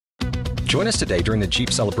Join us today during the Jeep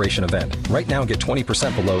Celebration event. Right now, get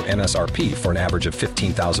 20% below MSRP for an average of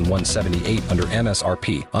 $15,178 under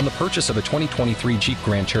MSRP on the purchase of a 2023 Jeep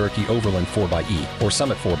Grand Cherokee Overland 4xE or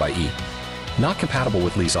Summit 4xE. Not compatible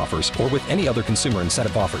with lease offers or with any other consumer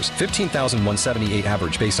incentive offers. $15,178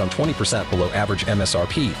 average based on 20% below average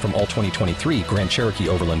MSRP from all 2023 Grand Cherokee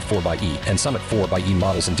Overland 4xE and Summit 4xE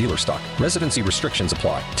models in dealer stock. Residency restrictions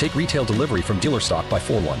apply. Take retail delivery from dealer stock by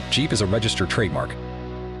 4/1. Jeep is a registered trademark.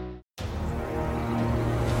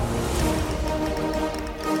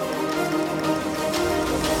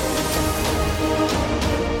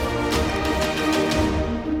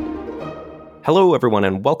 Hello, everyone,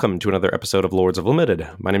 and welcome to another episode of Lords of Limited.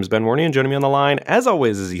 My name is Ben Warney, and joining me on the line, as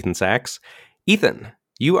always, is Ethan Sachs. Ethan,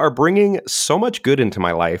 you are bringing so much good into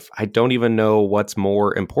my life, I don't even know what's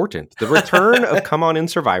more important. The return of Come On In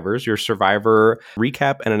Survivors, your Survivor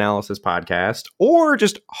recap and analysis podcast, or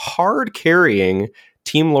just hard carrying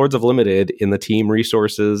Team Lords of Limited in the Team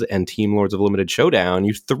Resources and Team Lords of Limited Showdown.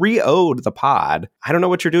 You 3-0'd the pod. I don't know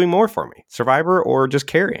what you're doing more for me, Survivor or just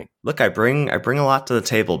carrying. Look, I bring a lot to the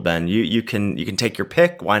table, Ben. You can take your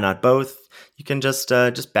pick. Why not both? You can just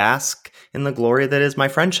bask in the glory that is my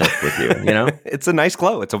friendship with you. You know, It's a nice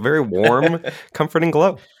glow. It's a very warm, comforting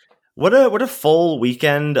glow. What a full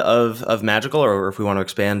weekend of Magical, or if we want to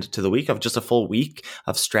expand to the week, of just a full week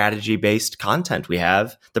of strategy-based content. We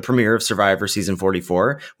have the premiere of Survivor Season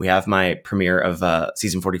 44. We have my premiere of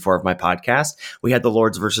Season 44 of my podcast. We had the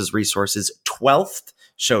Lords versus Resources 12th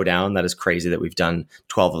showdown. That is crazy that we've done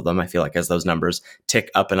 12 of them. I feel like as those numbers tick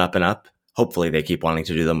up and up and up, hopefully they keep wanting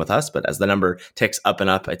to do them with us, but as the number ticks up and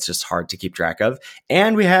up, it's just hard to keep track of.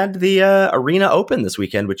 And we had the Arena Open this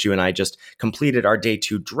weekend, which you and I just completed our day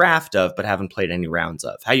 2 draft of, but haven't played any rounds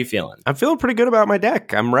of. How you feeling? I'm feeling pretty good about my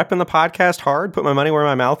deck. I'm repping the podcast hard, put my money where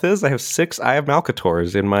my mouth is. I have 6 Eye of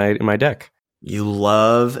Malkators in my deck. You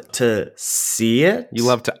love to see it. You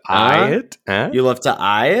love to eye it. You love to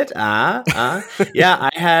eye it. Yeah,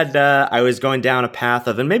 I was going down a path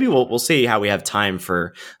of, and maybe we'll see how we have time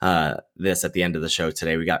for this at the end of the show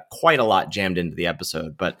today. We got quite a lot jammed into the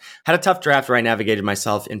episode, but had a tough draft where I navigated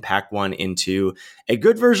myself in pack 1 into a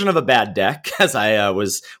good version of a bad deck. As I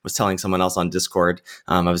was telling someone else on Discord,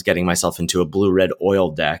 I was getting myself into a blue-red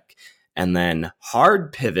oil deck, and then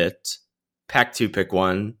hard pivot, pack 2, pick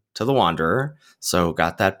 1, to the Wanderer. So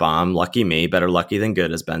got that bomb. Lucky me. Better lucky than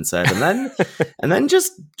good, as Ben said. And then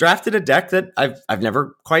just drafted a deck that I've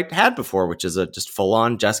never quite had before, which is a just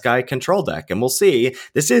full-on Jeskai control deck. And we'll see.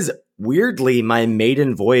 This is weirdly my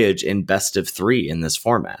maiden voyage in best of 3 in this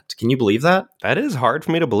format. Can you believe that? That is hard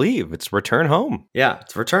for me to believe. It's return home. Yeah,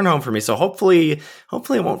 it's return home for me. So hopefully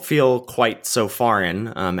it won't feel quite so foreign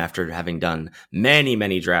after having done many,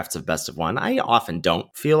 many drafts of best of 1. I often don't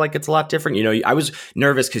feel like it's a lot different. You know, I was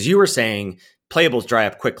nervous because you were saying playables dry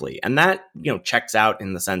up quickly. And that, checks out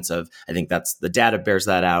in the sense of, I think that's the data bears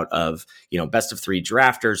that out of, best of 3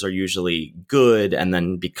 drafters are usually good. And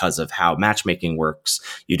then because of how matchmaking works,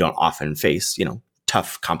 you don't often face,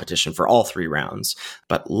 tough competition for all 3 rounds.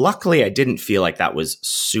 But luckily, I didn't feel like that was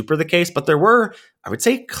super the case. But there were, I would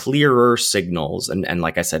say, clearer signals. And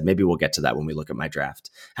like I said, maybe we'll get to that when we look at my draft.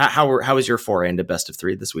 How was your foray into best of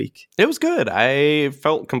 3 this week? It was good. I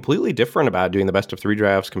felt completely different about doing the best of 3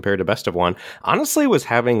 drafts compared to best of 1. Honestly, was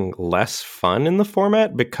having less fun in the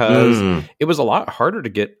format because it was a lot harder to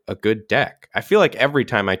get a good deck. I feel like every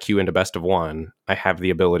time I queue into best of 1, I have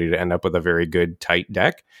the ability to end up with a very good, tight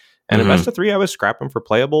deck. And in best of 3, I was scrapping for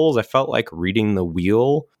playables. I felt like reading the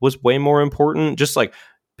wheel was way more important. Just like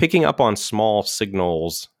picking up on small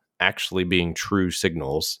signals actually being true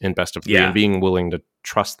signals in best of 3 and being willing to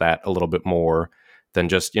trust that a little bit more than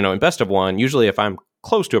just, in best of 1, usually if I'm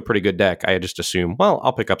close to a pretty good deck, I just assume, well,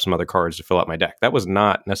 I'll pick up some other cards to fill out my deck. That was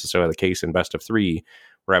not necessarily the case in best of 3,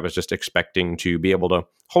 where I was just expecting to be able to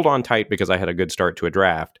hold on tight because I had a good start to a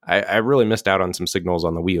draft. I really missed out on some signals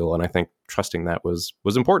on the wheel, and I think trusting that was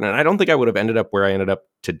important. And I don't think I would have ended up where I ended up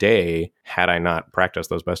today had I not practiced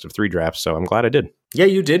those best of 3 drafts, so I'm glad I did. Yeah,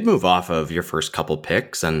 you did move off of your first couple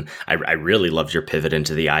picks, and I really loved your pivot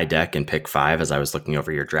into the I deck in pick 5 as I was looking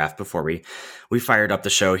over your draft before we fired up the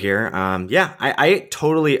show here. I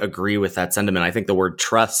totally agree with that sentiment. I think the word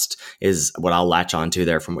trust is what I'll latch onto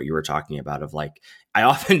there from what you were talking about of like, I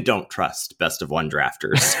often don't trust best of 1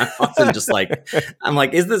 drafters. I'm often just like,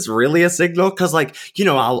 is this really a signal? Because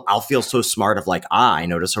I'll feel so smart of like, I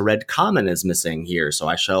notice a red common is missing here, so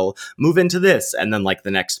I shall move into this. And then like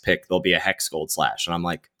the next pick, there'll be a Hex Gold Slash. And I'm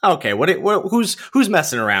like, okay, who's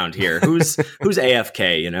messing around here? Who's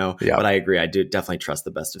AFK, Yeah. But I agree. I do definitely trust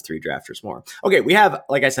the best of 3 drafters more. Okay, we have,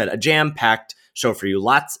 like I said, a jam-packed show for you.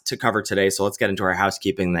 Lots to cover today, so let's get into our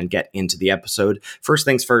housekeeping and then get into the episode. First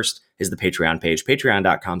things first is the Patreon page.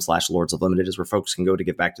 Patreon.com/Lords of Limited is where folks can go to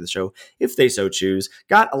give back to the show if they so choose.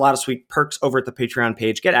 Got a lot of sweet perks over at the Patreon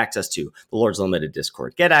page. Get access to the Lords of Limited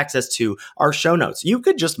Discord. Get access to our show notes. You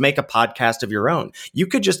could just make a podcast of your own. You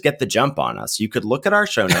could just get the jump on us. You could look at our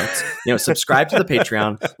show notes, subscribe to the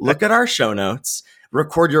Patreon, look at our show notes,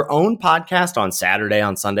 record your own podcast on Saturday,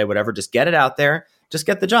 on Sunday, whatever. Just get it out there. Just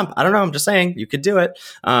get the jump. I don't know. I'm just saying you could do it.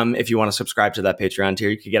 If you want to subscribe to that Patreon tier,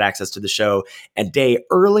 you could get access to the show a day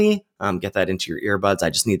early. Get that into your earbuds. I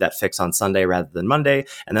just need that fix on Sunday rather than Monday.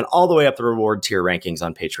 And then all the way up the reward tier rankings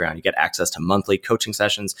on Patreon. You get access to monthly coaching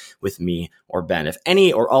sessions with me or Ben. If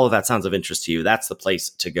any or all of that sounds of interest to you, that's the place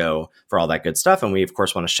to go for all that good stuff. And we, of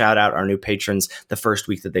course, want to shout out our new patrons the first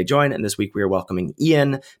week that they join. And this week we are welcoming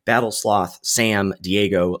Ian, Battle Sloth, Sam,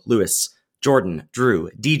 Diego, Lewis, Jordan, Drew,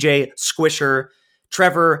 DJ, Squisher,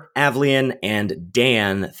 Trevor, Avlian, and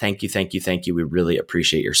Dan. Thank you. We really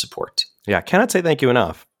appreciate your support. Yeah, cannot say thank you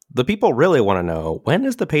enough. The people really want to know, when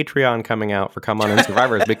is the Patreon coming out for Come On In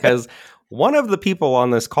Survivors? Because one of the people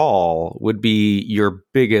on this call would be your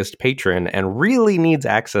biggest patron and really needs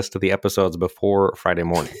access to the episodes before Friday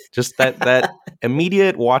morning. Just that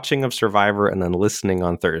immediate watching of Survivor and then listening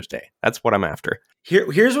on Thursday. That's what I'm after.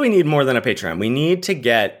 Here's what we need more than a Patreon. We need to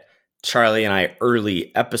get Charlie and I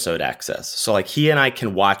early episode access. So like he and I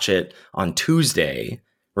can watch it on Tuesday,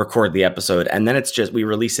 record the episode, and then it's just we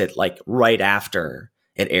release it like right after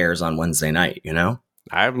it airs on Wednesday night,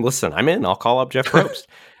 I'm in. I'll call up Jeff Probst.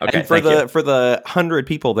 Okay, and for the 100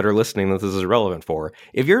 people that are listening that this is relevant for,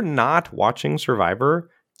 if you're not watching Survivor,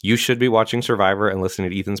 you should be watching Survivor and listening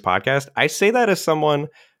to Ethan's podcast. I say that as someone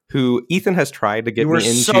who Ethan has tried to get me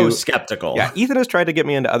into. You were so skeptical. Yeah, Ethan has tried to get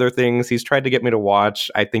me into other things. He's tried to get me to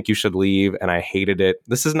watch I Think You Should Leave, and I hated it.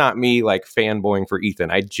 This is not me like fanboying for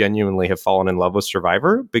Ethan. I genuinely have fallen in love with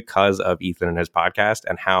Survivor because of Ethan and his podcast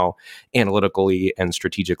and how analytically and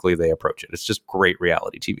strategically they approach it. It's just great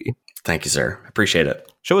reality TV. Thank you, sir. Appreciate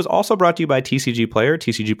it. Show is also brought to you by TCG Player,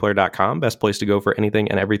 tcgplayer.com. Best place to go for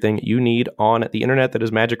anything and everything you need on the internet that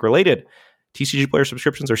is Magic related. TCG Player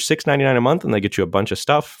subscriptions are $6.99 a month, and they get you a bunch of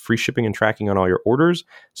stuff, free shipping and tracking on all your orders,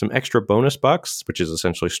 some extra bonus bucks, which is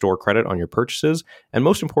essentially store credit on your purchases, and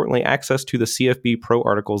most importantly, access to the CFB Pro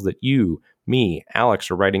articles that you, me,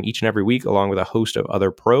 Alex are writing each and every week, along with a host of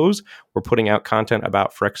other pros. We're putting out content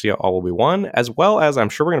about Phyrexia All Will Be One, as well as I'm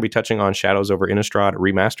sure we're going to be touching on Shadows over Innistrad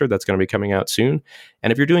Remastered. That's going to be coming out soon.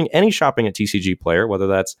 And if you're doing any shopping at TCG Player, whether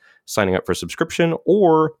that's signing up for subscription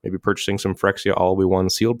or maybe purchasing some Phyrexia All Will Be One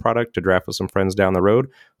sealed product to draft with some friends down the road,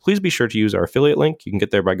 please be sure to use our affiliate link. You can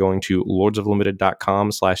get there by going to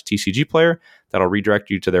lordsoflimited.com/TCG Player. That'll redirect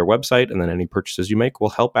you to their website, and then any purchases you make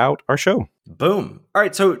will help out our show. Boom. All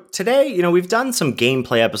right, so today, we've done some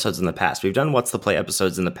gameplay episodes in the past. We've done What's the Play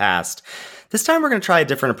episodes in the past. This time we're going to try a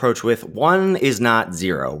different approach with One is Not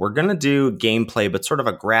Zero. We're going to do gameplay, but sort of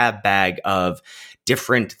a grab bag of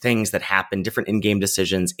different things that happen, different in-game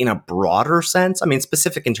decisions in a broader sense. I mean,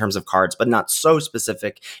 specific in terms of cards, but not so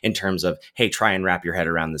specific in terms of, hey, try and wrap your head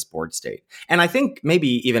around this board state. And I think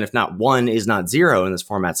maybe even if not 1 is not 0 in this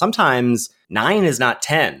format, sometimes 9 is not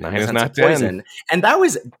 10. 9 is not 10. And that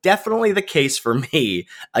was definitely the case for me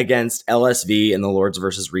against LSV in the Lords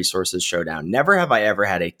versus Resources showdown. Never have I ever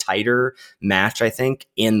had a tighter match, I think,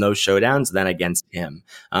 in those showdowns than against him.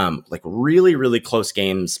 Like really, really close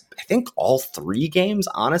games. I think all 3 games,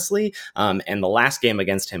 honestly. And the last game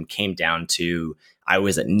against him came down to, I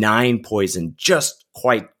was at 9 poison, just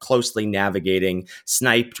quite closely navigating,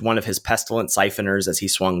 sniped one of his Pestilent Siphoners as he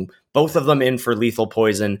swung both of them in for lethal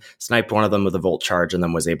poison, sniped one of them with a Volt Charge, and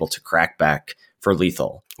then was able to crack back for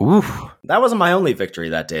lethal. Oof. That wasn't my only victory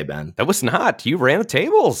that day, Ben. That was not. You ran the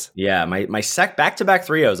tables. Yeah, my back-to-back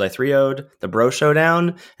 3-0s. I 3-0'd the Bro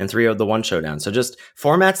Showdown and 3-0'd the One Showdown. So just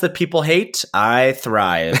formats that people hate, I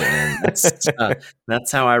thrive in.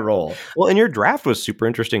 That's how I roll. Well, and your draft was super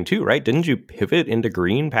interesting too, right? Didn't you pivot into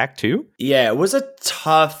green pack 2? Yeah, it was a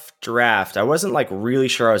tough draft. I wasn't really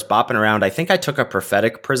sure. I was bopping around. I think I took a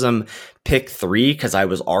Prophetic Prism pick 3 because I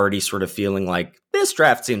was already sort of feeling like this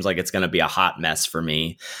draft seems like it's going to be a hot mess for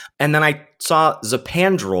me. And then I saw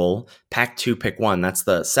Zapandrel pack 2 pick 1. That's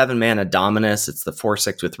the 7-mana Dominus. It's the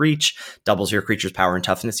 4/6 with reach, doubles your creature's power and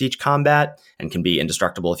toughness each combat, and can be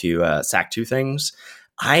indestructible if you sack 2 things.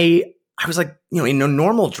 I was like, in a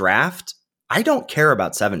normal draft, I don't care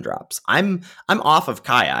about 7-drops. I'm off of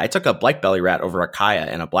Kaya. I took a Blightbelly Rat over a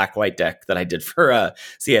Kaya in a black-white deck that I did for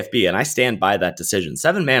CFB, and I stand by that decision.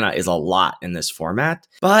 7 mana is a lot in this format,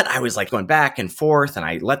 but I was going back and forth, and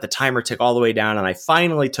I let the timer tick all the way down, and I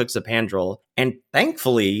finally took Zapandrel, and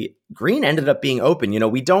thankfully, green ended up being open.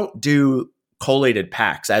 We don't do collated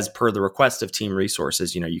packs as per the request of Team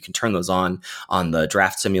Resources. You know, you can turn those on the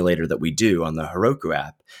draft simulator that we do on the Heroku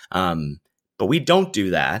app. But we don't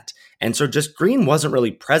do that. And so just green wasn't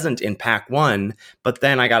really present in pack 1. But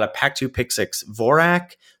then I got a pack 2, pick 6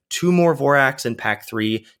 Vorak, 2 more Voraks in pack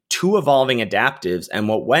 3, 2 evolving adaptives, and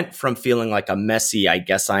what went from feeling like a messy, I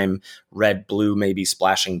guess I'm red, blue, maybe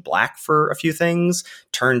splashing black for a few things,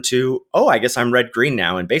 turned to, oh, I guess I'm red, green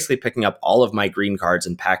now, and basically picking up all of my green cards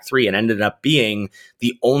in pack 3 and ended up being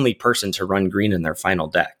the only person to run green in their final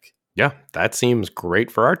deck. Yeah, that seems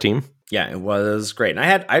great for our team. Yeah, it was great. And I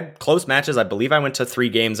had close matches. I believe I went to 3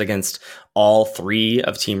 games against all 3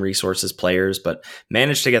 of Team Resources players, but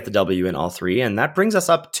managed to get the W in all 3. And that brings us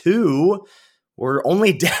up to, we're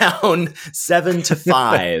only down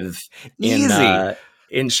 7-5 Easy.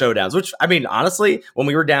 In showdowns, which, I mean, honestly, when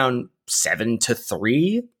we were down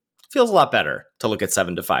 7-3, feels a lot better to look at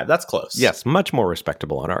 7-5. That's close. Yes, much more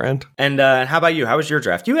respectable on our end. And how about you? How was your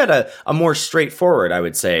draft? You had a more straightforward, I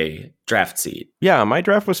would say, draft seat. Yeah, my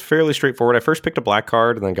draft was fairly straightforward. I first picked a black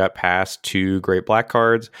card and then got past 2 great black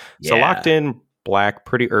cards. So locked in black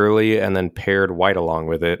pretty early and then paired white along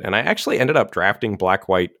with it. And I actually ended up drafting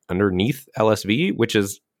black-white underneath LSV, which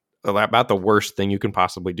is about the worst thing you can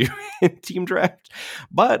possibly do in team draft.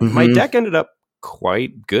 But my deck ended up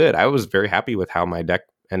quite good. I was very happy with how my deck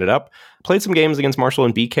ended up. Played some games against Marshall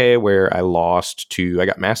and BK where I lost to, I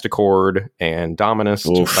got Masticord and Dominus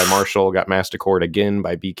by Marshall, got Masticord again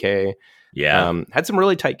by BK. Yeah. Had some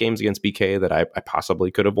really tight games against BK that I possibly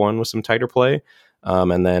could have won with some tighter play.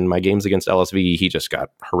 And then my games against LSV, he just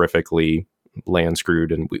got horrifically land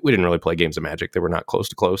screwed, and we didn't really play games of Magic. They were not close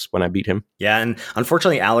to close when I beat him. Yeah, and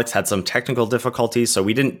unfortunately, Alex had some technical difficulties, so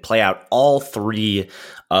we didn't play out all 3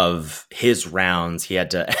 of his rounds. He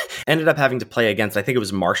had to ended up having to play against, I think it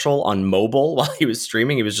was Marshall on mobile while he was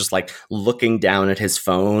streaming. He was just like looking down at his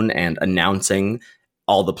phone and announcing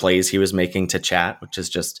all the plays he was making to chat, which is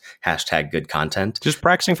just #good content. Just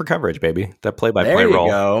practicing for coverage, baby. That play-by-play there you role.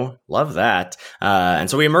 Go. Love that. And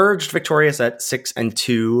so we emerged victorious at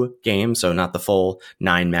 6-2 games, so not the full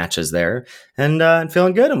 9 matches there, and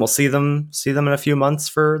feeling good. And we'll see them in a few months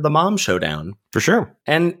for the Mom Showdown. For sure.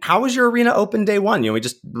 And how was your Arena Open day 1? You know, we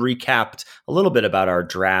just recapped a little bit about our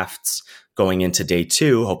drafts going into day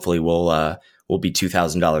 2. Hopefully we'll be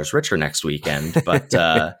 $2,000 richer next weekend. But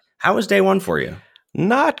how was day 1 for you?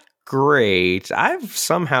 Not great. I've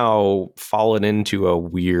somehow fallen into a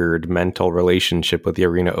weird mental relationship with the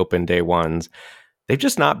Arena Open day 1s. They've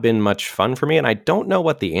just not been much fun for me, and I don't know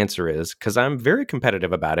what the answer is because I'm very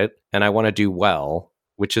competitive about it and I want to do well,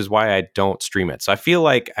 which is why I don't stream it. So I feel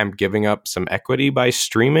like I'm giving up some equity by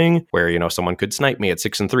streaming where, you know, someone could snipe me at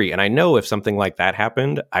 6-3. And I know if something like that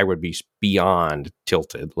happened, I would be beyond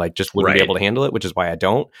tilted, like just wouldn't be able to handle it, which is why I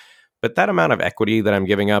don't. But that amount of equity that I'm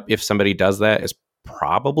giving up, if somebody does that, is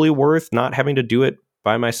probably worth not having to do it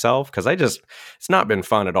by myself, because it's not been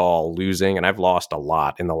fun at all losing, and I've lost a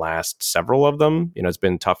lot in the last several of them. You know, it's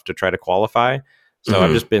been tough to try to qualify. So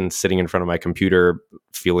I've just been sitting in front of my computer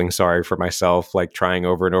feeling sorry for myself, like trying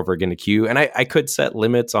over and over again to queue. And I could set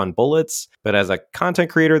limits on bullets, but as a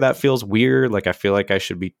content creator, that feels weird. Like I feel like I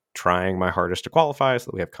should be trying my hardest to qualify so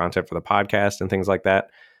that we have content for the podcast and things like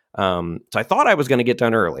that. So I thought I was going to get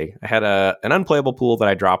done early. I had an unplayable pool that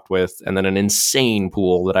I dropped with, and then an insane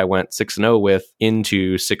pool that I went 6-0 with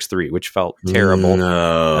into 6-3, which felt terrible.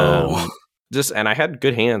 No. And I had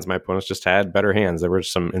good hands. My opponents just had better hands. There were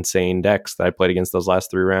some insane decks that I played against those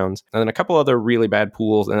last 3 rounds, and then a couple other really bad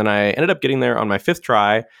pools. And then I ended up getting there on my 5th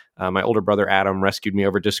try. My older brother Adam rescued me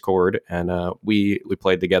over Discord, and we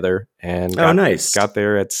played together and got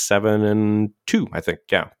there at 7-2, I think.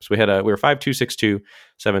 Yeah, so we were 5-2, 6-2,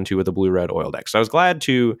 7-2 with a blue red oil deck. So I was glad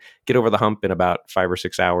to get over the hump in about 5 or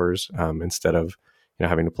 6 hours instead of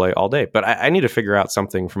having to play all day. But I need to figure out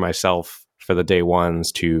something for myself for the day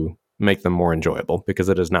 1s to make them more enjoyable, because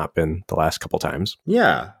it has not been the last couple times.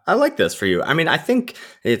 Yeah, I like this for you. I mean, I think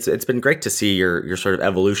it's been great to see your sort of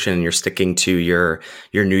evolution. You're sticking to your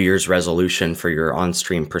New Year's resolution for your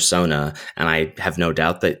on-stream persona, and I have no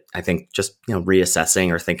doubt that I think just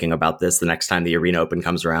reassessing or thinking about this the next time the Arena Open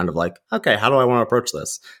comes around of like, okay, how do I want to approach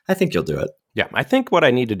this? I think you'll do it. Yeah, I think what I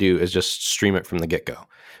need to do is just stream it from the get-go.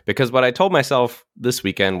 Because what I told myself this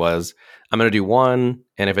weekend was, I'm going to do 1,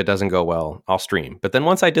 and if it doesn't go well, I'll stream. But then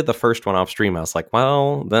once I did the first one off stream, I was like,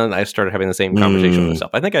 well, then I started having the same conversation with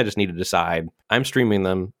myself. I think I just need to decide I'm streaming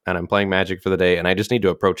them, and I'm playing Magic for the day, and I just need to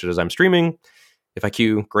approach it as I'm streaming. If I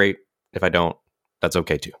queue, great. If I don't, that's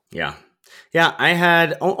okay too. Yeah. Yeah, I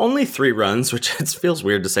had only 3 runs, which it feels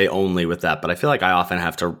weird to say only with that, but I feel like I often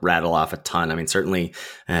have to rattle off a ton. I mean, certainly,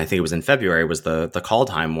 I think it was in February was the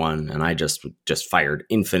Kaldheim one, and I just fired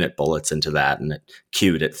infinite bullets into that, and it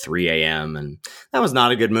queued at 3 a.m., and that was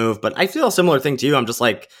not a good move. But I feel a similar thing to you. I'm just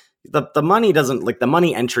like, the money doesn't, like the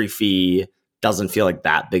money entry fee doesn't feel like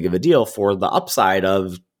that big of a deal for the upside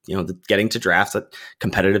of, getting to drafts at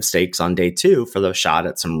competitive stakes on day 2 for the shot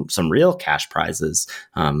at some real cash prizes.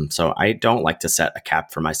 So I don't like to set a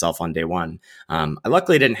cap for myself on day 1. I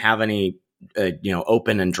luckily didn't have any,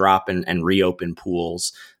 open and drop and reopen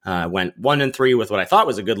pools. Went 1 and 3 with what I thought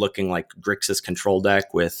was a good looking like Grixis control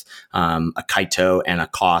deck with a Kaito and a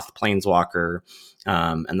Koth Planeswalker.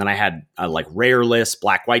 And then I had a rare list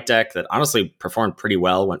black-white deck that honestly performed pretty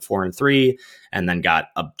well, went 4 and 3, and then got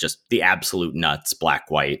just the absolute nuts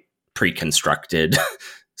black-white pre-constructed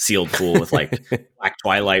sealed pool with Black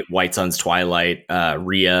Twilight, White Sun's Twilight,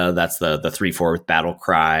 Rhea, that's the 3/4 with Battle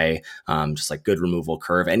Cry, just good removal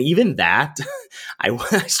curve. And even that, I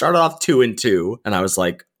started off 2 and 2, and I was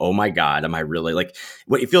like, oh my God, am I really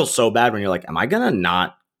it feels so bad when you're like, am I gonna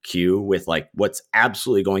not queue with what's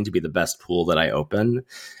absolutely going to be the best pool that I open?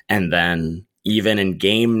 And then even in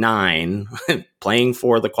game 9, playing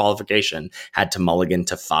for the qualification, had to mulligan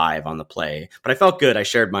to 5 on the play. But I felt good. I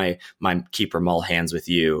shared my keeper mull hands with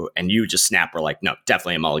you, and you just were like, no,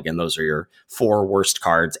 definitely a mulligan. Those are your 4 worst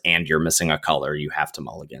cards, and you're missing a color. You have to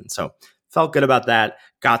mulligan. So felt good about that.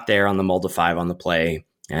 Got there on the mull to 5 on the play,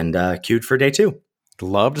 and queued for day 2.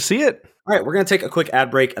 Love to see it. All right, we're going to take a quick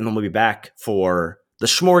ad break, and then we'll be back for the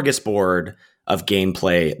smorgasbord of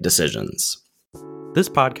gameplay decisions. This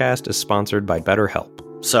podcast is sponsored by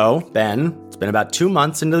BetterHelp. So, Ben, it's been about 2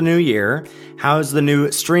 months into the new year. How's the new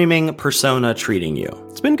streaming persona treating you?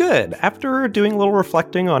 It's been good. After doing a little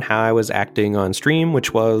reflecting on how I was acting on stream,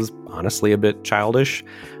 which was honestly a bit childish,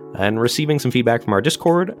 and receiving some feedback from our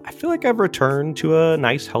Discord, I feel like I've returned to a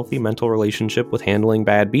nice, healthy mental relationship with handling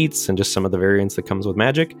bad beats and just some of the variance that comes with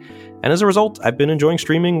Magic. And as a result, I've been enjoying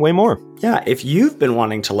streaming way more. Yeah, if you've been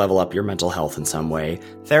wanting to level up your mental health in some way,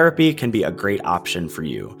 therapy can be a great option for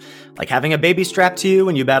you. Like having a baby strapped to you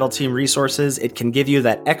when you battle team resources, it can give you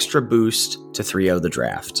that extra boost to 3-0 the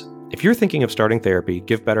draft. If you're thinking of starting therapy,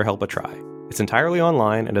 give BetterHelp a try. It's entirely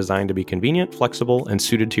online and designed to be convenient, flexible, and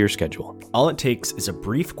suited to your schedule. All it takes is a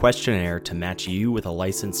brief questionnaire to match you with a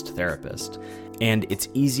licensed therapist. And it's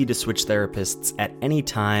easy to switch therapists at any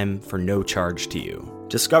time for no charge to you.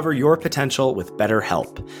 Discover your potential with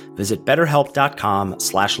BetterHelp. Visit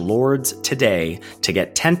betterhelp.com/lords today to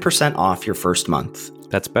get 10% off your first month.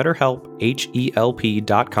 That's BetterHelp,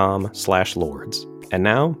 HELP.com/lords. And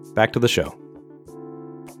now, back to the show.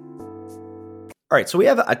 All right, so we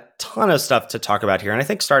have a ton of stuff to talk about here, and I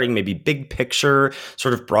think starting maybe big picture,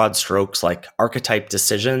 sort of broad strokes like archetype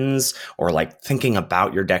decisions or thinking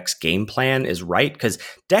about your deck's game plan is right, because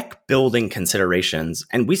deck building considerations,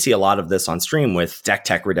 and we see a lot of this on stream with deck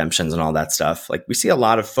tech redemptions and all that stuff, we see a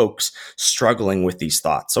lot of folks struggling with these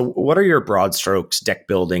thoughts. So what are your broad strokes deck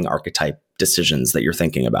building archetype decisions that you're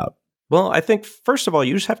thinking about? Well, I think first of all,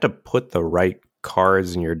 you just have to put the right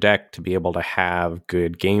cards in your deck to be able to have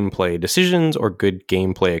good gameplay decisions or good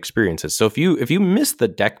gameplay experiences. So if you miss the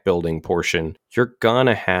deck building portion, you're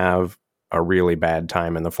gonna have a really bad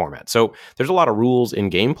time in the format. So there's a lot of rules in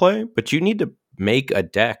gameplay, but you need to make a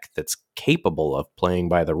deck that's capable of playing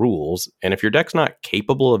by the rules. And if your deck's not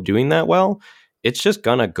capable of doing that well, it's just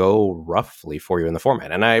gonna go roughly for you in the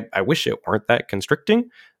format. And I wish it weren't that constricting,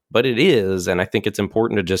 but it is. And I think it's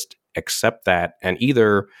important to just accept that and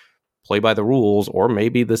either play by the rules, or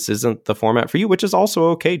maybe this isn't the format for you, which is also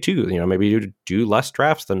okay too. Maybe you do less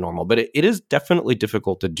drafts than normal, but it is definitely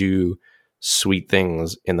difficult to do sweet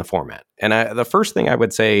things in the format. And the first thing I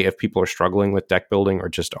would say, if people are struggling with deck building or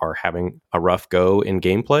just are having a rough go in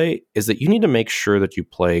gameplay, is that you need to make sure that you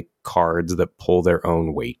play cards that pull their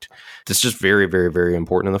own weight. It's just very, very, very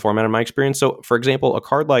important in the format in my experience. So for example, a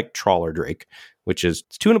card like Trawler Drake, which is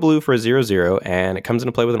 2 and a blue for a 0/0, and it comes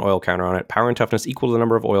into play with an oil counter on it. Power and toughness equal to the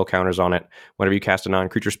number of oil counters on it. Whenever you cast a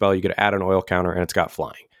non-creature spell, you get to add an oil counter, and it's got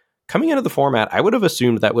flying. Coming into the format, I would have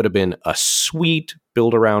assumed that would have been a sweet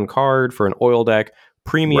build-around card for an oil deck,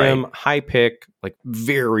 premium, right, high pick,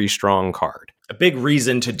 very strong card. A big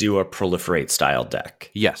reason to do a proliferate style deck.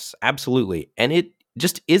 Yes, absolutely. And it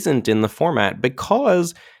just isn't in the format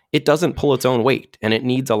because it doesn't pull its own weight, and it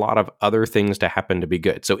needs a lot of other things to happen to be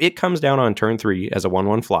good. So it comes down on turn 3 as a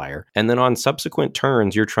 1/1 flyer, and then on subsequent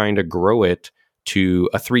turns, you're trying to grow it to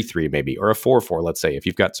a 3/3 maybe, or a 4/4, let's say, if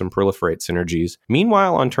you've got some proliferate synergies.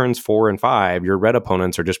 Meanwhile, on turns 4 and 5, your red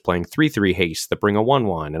opponents are just playing 3/3 haste that bring a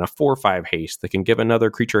 1/1 and a 4/5 haste that can give another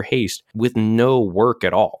creature haste with no work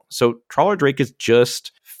at all. So Trawler Drake is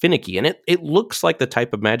just finicky, and it looks like the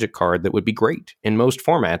type of Magic card that would be great in most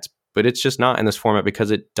formats, but it's just not in this format because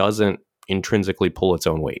it doesn't intrinsically pull its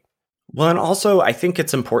own weight. Well, and also, I think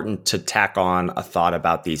it's important to tack on a thought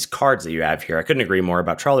about these cards that you have here. I couldn't agree more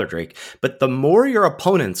about Trawler Drake, but the more your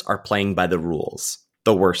opponents are playing by the rules,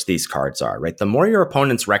 the worse these cards are, right? The more your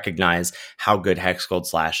opponents recognize how good Hexgold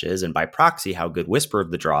Slash is, and by proxy, how good Whisper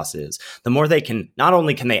of the Dross is, the more they can, not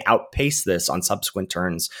only can they outpace this on subsequent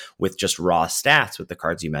turns with just raw stats with the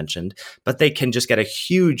cards you mentioned, but they can just get a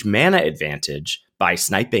huge mana advantage by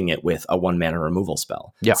sniping it with a 1-mana removal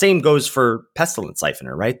spell. Yeah. Same goes for Pestilent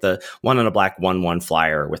Siphoner, right? The 1 and a black 1/1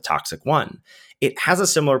 flyer with Toxic 1. It has a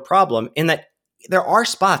similar problem in that there are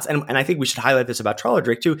spots, and I think we should highlight this about Trawler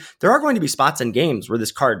Drake too, there are going to be spots in games where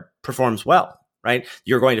this card performs well, right?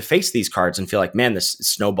 You're going to face these cards and feel like, man, this is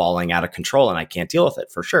snowballing out of control and I can't deal with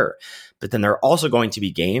it for sure. But then there are also going to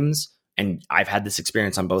be games, and I've had this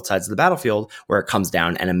experience on both sides of the battlefield, where it comes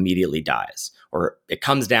down and immediately dies, or it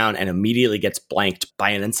comes down and immediately gets blanked by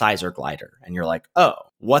an Incisor Glider. And you're like, oh,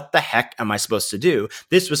 what the heck am I supposed to do?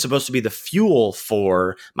 This was supposed to be the fuel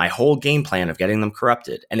for my whole game plan of getting them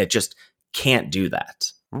corrupted, and it just can't do that.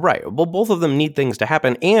 Right. Well, both of them need things to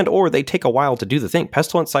happen, and or they take a while to do the thing.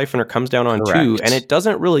 Pestilent Siphoner comes down on Correct. 2, and it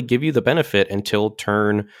doesn't really give you the benefit until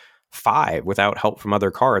turn 5 without help from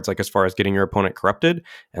other cards, like as far as getting your opponent corrupted,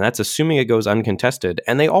 and that's assuming it goes uncontested.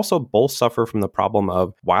 And they also both suffer from the problem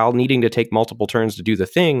of, while needing to take multiple turns to do the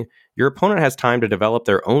thing, your opponent has time to develop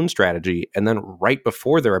their own strategy, and then right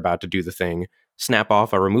before they're about to do the thing, snap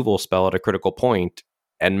off a removal spell at a critical point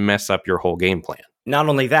and mess up your whole game plan. Not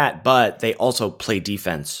only that, but they also play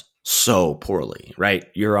defense so poorly, right?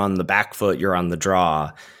 You're on the back foot, you're on the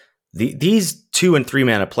draw. These 2 and 3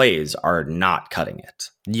 mana plays are not cutting it.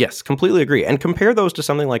 Yes, completely agree. And compare those to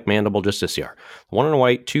something like Mandible Justiciar. 1 and a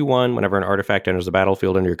white, 2/1, whenever an artifact enters the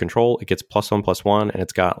battlefield under your control, it gets +1/+1, and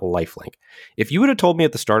it's got lifelink. If you would have told me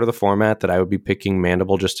at the start of the format that I would be picking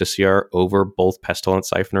Mandible Justiciar over both Pestilent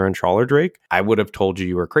Siphoner and Trawler Drake, I would have told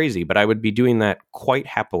you were crazy, but I would be doing that quite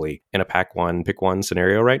happily in a pack 1, pick 1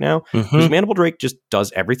 scenario right now. Because Mandible Drake just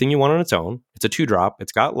does everything you want on its own. It's a 2-drop.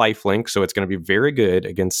 It's got lifelink, so it's going to be very good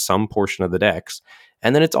against some portion of the decks.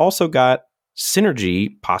 And then it's also got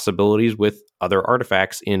synergy possibilities with other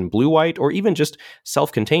artifacts in blue-white, or even just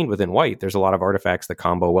self-contained within white. There's a lot of artifacts that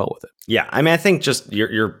combo well with it. Yeah, I mean, I think just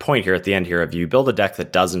your point here at the end here of you build a deck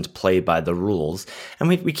that doesn't play by the rules. And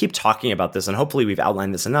we keep talking about this, and hopefully we've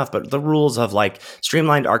outlined this enough, but the rules of like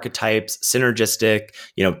streamlined archetypes, synergistic,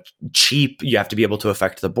 cheap, you have to be able to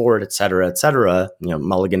affect the board, et cetera,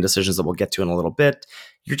 mulligan decisions that we'll get to in a little bit.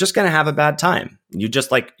 You're just going to have a bad time.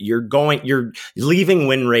 You're leaving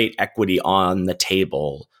win rate equity on the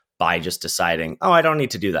table by just deciding, oh, I don't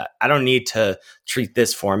need to do that. I don't need to treat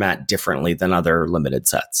this format differently than other limited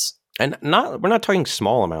sets. And we're not talking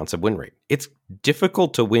small amounts of win rate. It's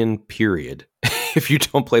difficult to win, period, if you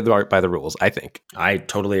don't play the art by the rules, I think. I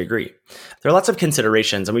totally agree. There are lots of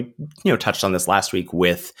considerations, and we touched on this last week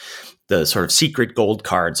with the sort of secret gold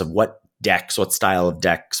cards of what style of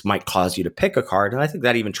decks might cause you to pick a card. And I think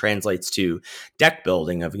that even translates to deck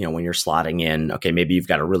building of, when you're slotting in, okay, maybe you've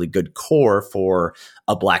got a really good core for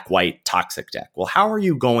a black-white toxic deck. Well, how are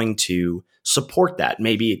you going to support that?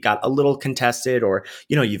 Maybe it got a little contested, or,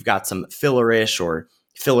 you've got some filler-ish or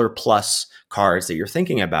filler plus cards that you're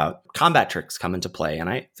thinking about. Combat tricks come into play, and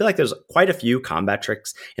I feel like there's quite a few combat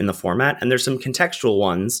tricks in the format, and there's some contextual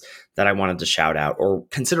ones that I wanted to shout out, or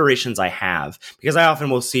considerations I have, because I often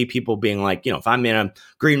will see people being like, if I'm in a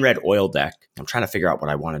green-red oil deck, I'm trying to figure out what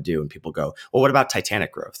I want to do, and people go, well, what about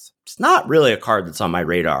Titanic Growth? It's not really a card that's on my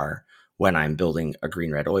radar when I'm building a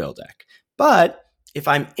green-red oil deck. But if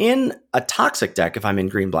I'm in a toxic deck, if I'm in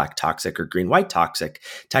green-black toxic or green-white toxic,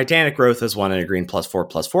 Titanic Growth is 1 and a green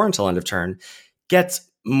 +4/+4 until end of turn, gets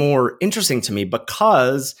more interesting to me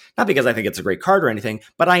because, not because I think it's a great card or anything,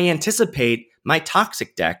 but I anticipate my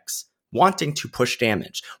toxic decks wanting to push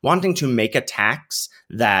damage, wanting to make attacks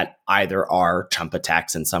that either are chump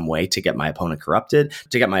attacks in some way to get my opponent corrupted,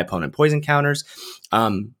 to get my opponent poison counters,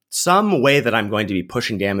 some way that I'm going to be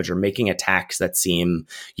pushing damage or making attacks that seem,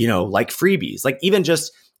 like freebies. Like even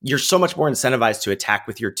just, you're so much more incentivized to attack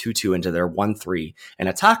with your 2/2 into their 1/3 in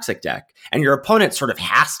a toxic deck. And your opponent sort of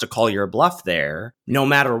has to call your bluff there, no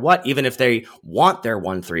matter what, even if they want their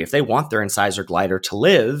 1/3, if they want their Incisor Glider to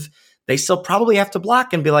live, they still probably have to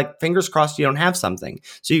block and be like, fingers crossed you don't have something.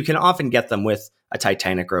 So you can often get them with a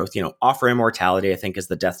Titanic Growth. Offer Immortality, I think, is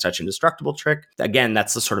the Death Touch Indestructible trick. Again,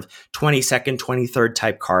 that's the sort of 22nd, 23rd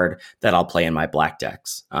type card that I'll play in my black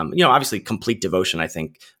decks. Obviously Complete Devotion, I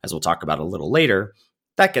think, as we'll talk about a little later,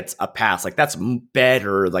 that gets a pass. Like, that's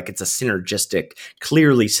better. Like, it's a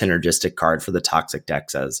clearly synergistic card for the toxic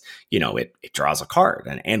decks, as, it draws a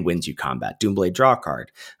card and wins you combat. Doomblade draw a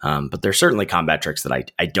card. But there's certainly combat tricks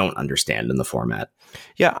that I don't understand in the format.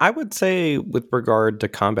 Yeah, I would say with regard to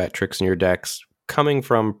combat tricks in your decks, coming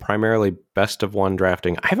from primarily best of one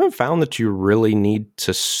drafting, I haven't found that you really need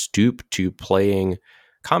to stoop to playing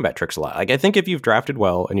combat tricks a lot. Like, I think if you've drafted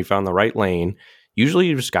well and you found the right lane, usually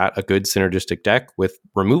you've just got a good synergistic deck with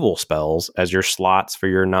removal spells as your slots for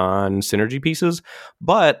your non-synergy pieces.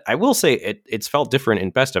 But I will say it's felt different in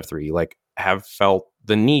best of three. Like, have felt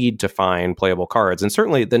the need to find playable cards. And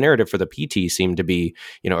certainly the narrative for the PT seemed to be,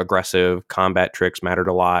 aggressive combat tricks mattered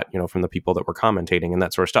a lot, from the people that were commentating and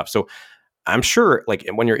that sort of stuff. So I'm sure, like,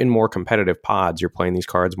 when you're in more competitive pods, you're playing these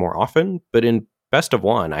cards more often. But in best of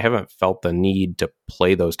one, I haven't felt the need to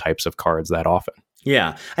play those types of cards that often.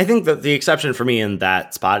 Yeah, I think that the exception for me in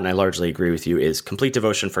that spot, and I largely agree with you, is Complete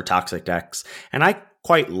Devotion for toxic decks. And I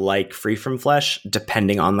quite like Free From Flesh,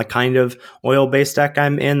 depending on the kind of oil-based deck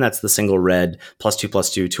I'm in. That's the single red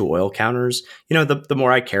 +2/+2 2 oil counters. The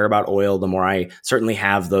more I care about oil, the more I certainly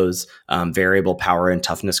have those variable power and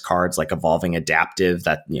toughness cards like Evolving Adaptive.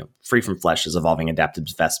 That, Free From Flesh is Evolving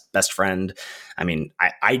Adaptive's best friend. I mean,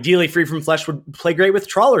 ideally, Free From Flesh would play great with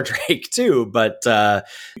Trawler Drake too, but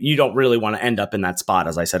you don't really want to end up in that spot.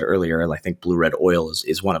 As I said earlier, I think Blue-Red Oil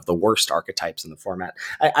is one of the worst archetypes in the format.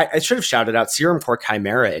 I should have shouted out Serum Core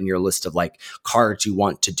Chimera in your list of cards you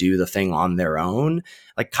want to do the thing on their own.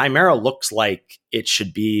 Like, Chimera looks like it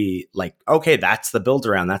should be okay, that's the build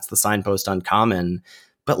around, that's the signpost uncommon,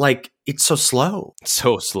 but it's so slow.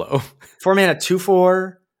 So slow. 4-mana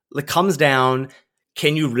 2/4, it comes down.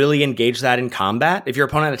 Can you really engage that in combat? If your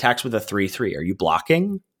opponent attacks with a 3/3, are you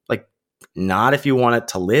blocking? Not if you want it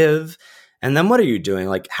to live. And then what are you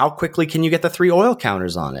doing? How quickly can you get the 3 oil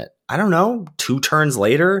counters on it? I don't know. 2 turns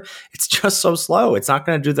later? It's just so slow. It's not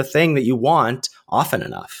going to do the thing that you want often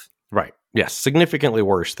enough. Right. Yes, significantly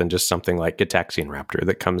worse than just something like Gitaxian Raptor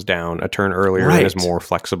that comes down a turn earlier right. and is more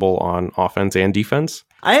flexible on offense and defense.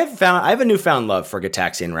 I have a newfound love for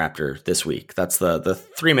Gitaxian Raptor this week. That's the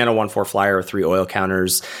 3-mana 1/4 flyer with 3 oil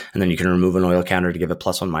counters, and then you can remove an oil counter to give it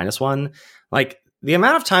 +1/-1. The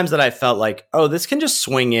amount of times that I felt this can just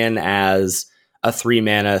swing in as a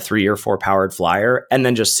 3-mana 3 or 4 powered flyer and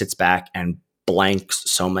then just sits back and blanks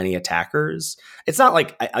so many attackers. It's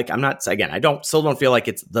not still don't feel like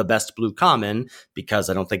it's the best blue common, because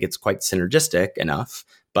I don't think it's quite synergistic enough,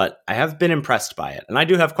 but I have been impressed by it. And I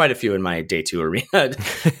do have quite a few in my day 2 arena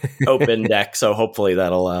open deck, so hopefully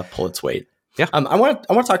that'll pull its weight. Yeah. I want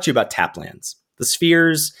to talk to you about tap lands, the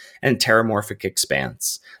Spheres and Terramorphic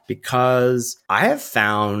Expanse, because I have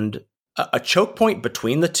found a choke point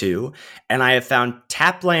between the two, and I have found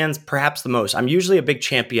tap lands perhaps the most. I'm usually a big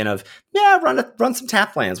champion of, run some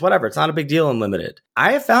tap lands, whatever. It's not a big deal in limited.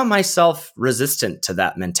 I have found myself resistant to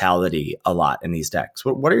that mentality a lot in these decks.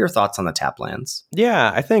 What are your thoughts on the tap lands?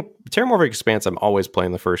 Yeah, I think Terramorphic Expanse I'm always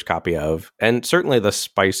playing the first copy of, and certainly the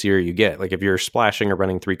spicier you get. If you're splashing or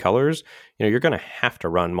running 3 colors, you're going to have to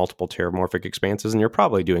run multiple Terramorphic Expanses, and you're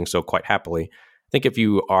probably doing so quite happily. I think if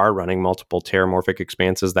you are running multiple Terramorphic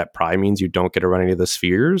Expanses, that probably means you don't get to run any of the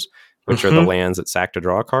Spheres, which are the lands that sack to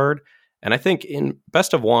draw a card. And I think in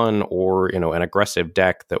best of one, or an aggressive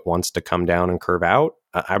deck that wants to come down and curve out,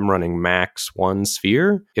 I'm running max 1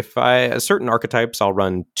 Sphere. Certain archetypes, I'll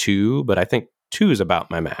run 2, but I think 2 is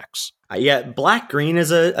about my max. Yeah, black-green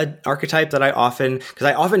is a archetype that I often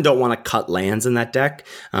don't want to cut lands in that deck.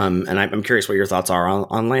 And I'm curious what your thoughts are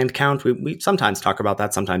on land count. We sometimes talk about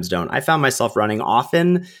that, sometimes don't. I found myself running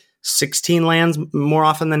often 16 lands more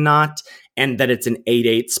often than not, and that it's an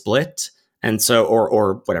 8-8 split. And so,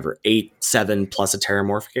 or whatever, 8-7 plus a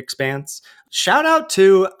Terramorphic Expanse. Shout out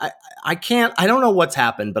to, I don't know what's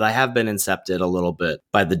happened, but I have been incepted a little bit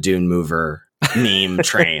by the Dune Mover meme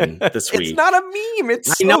train this week. It's not a meme.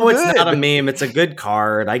 It's I know it's not a meme. It's a good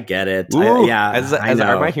card. I get it. Ooh, I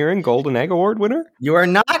know. Am I hearing Golden Egg Award winner? You are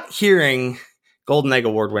not hearing Golden Egg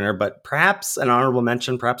Award winner, but perhaps an honorable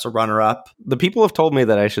mention, perhaps a runner-up. The people have told me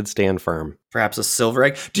that I should stand firm. Perhaps a silver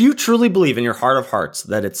egg. Do you truly believe in your heart of hearts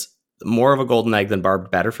that it's more of a golden egg than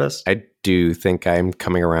Barbed Batterfist? I do think I'm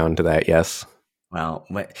coming around to that, yes. Well,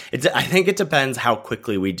 I think it depends how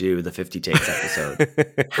quickly we do the 50 takes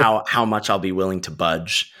episode, how much I'll be willing to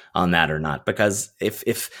budge on that or not. Because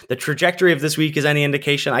if the trajectory of this week is any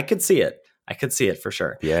indication, I could see it. I could see it for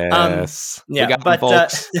sure. Yes. Yeah, we got but them,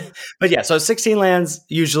 folks. but yeah, so 16 lands,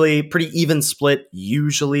 usually pretty even split,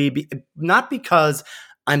 not because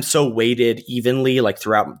I'm so weighted evenly like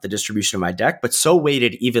throughout the distribution of my deck, but so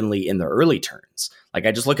weighted evenly in the early turns. Like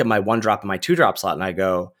I just look at my 1-drop and my 2-drop slot and I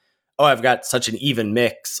go, oh, I've got such an even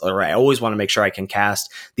mix, or I always want to make sure I can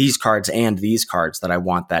cast these cards and these cards that I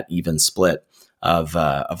want that even split of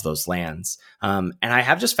those lands. And I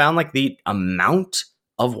have just found like the amount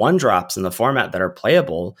of 1-drops in the format that are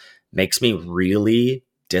playable makes me really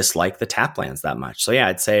dislike the tap lands that much. So yeah,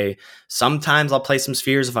 I'd say sometimes I'll play some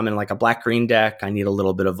spheres if I'm in like a black-green deck. I need a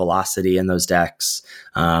little bit of velocity in those decks.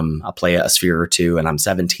 I'll play a sphere or two, and I'm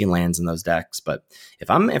 17 lands in those decks. But if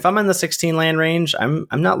I'm in the 16 land range, I'm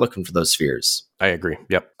not looking for those spheres. I agree.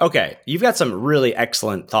 Yep. Okay, you've got some really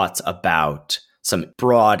excellent thoughts about some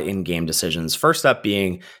broad in-game decisions. First up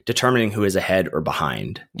being determining who is ahead or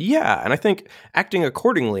behind. Yeah, and I think acting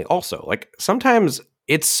accordingly also. Like sometimes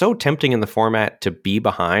it's so tempting in the format to be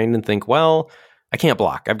behind and think, well, I can't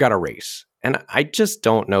block. I've got to race. And I just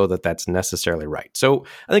don't know that that's necessarily right. So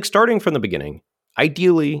I think starting from the beginning,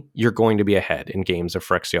 ideally, you're going to be ahead in games of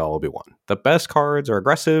Phyrexial Obi-Wan. The best cards are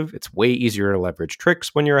aggressive. It's way easier to leverage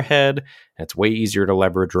tricks when you're ahead. And it's way easier to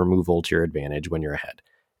leverage removal to your advantage when you're ahead.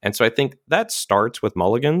 And so I think that starts with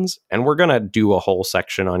mulligans, and we're going to do a whole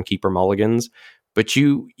section on keeper mulligans, but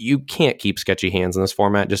you can't keep sketchy hands in this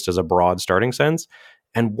format just as a broad starting sense.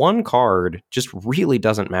 And one card just really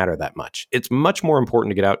doesn't matter that much. It's much more important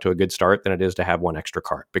to get out to a good start than it is to have one extra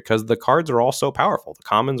card, because the cards are all so powerful. The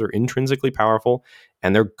commons are intrinsically powerful,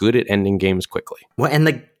 and they're good at ending games quickly. Well, and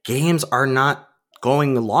the games are not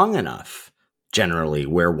going long enough, generally,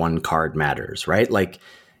 where one card matters, right? Like,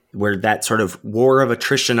 where that sort of war of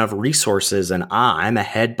attrition of resources and, I'm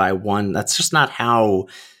ahead by one. That's just not how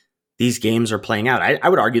these games are playing out. I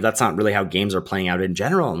would argue that's not really how games are playing out in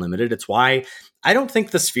general in Limited. It's why I don't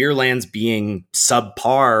think the sphere lands being subpar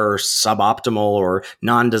or suboptimal or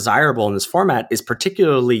non-desirable in this format is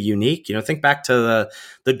particularly unique. You know, think back to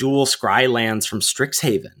the dual scry lands from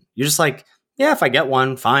Strixhaven. You're just like, yeah, if I get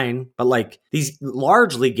one, fine. But like these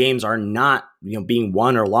largely games are not, being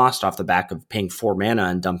won or lost off the back of paying 4 mana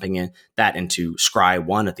and dumping that into scry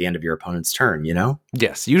 1 at the end of your opponent's turn,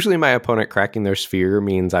 Yes. Usually my opponent cracking their sphere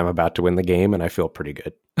means I'm about to win the game, and I feel pretty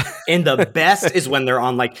good. And the best is when they're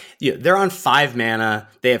on they're on 5 mana.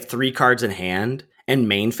 They have 3 cards in hand, and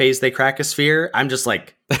main phase they crack a sphere. I'm just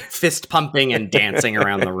like fist pumping and dancing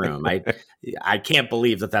around the room. I can't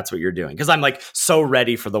believe that that's what you're doing, because I'm like so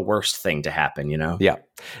ready for the worst thing to happen, Yeah.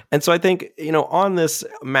 And so I think, on this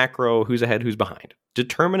macro, who's ahead, who's behind,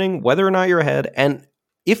 determining whether or not you're ahead, and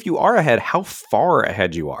if you are ahead, how far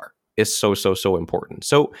ahead you are is so important.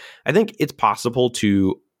 So I think it's possible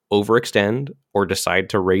to overextend or decide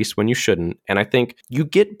to race when you shouldn't. And I think you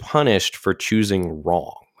get punished for choosing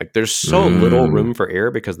wrong. Like there's so little room for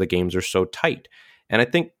error because the games are so tight. And I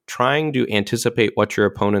think trying to anticipate what your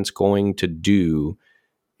opponent's going to do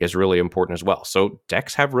is really important as well. So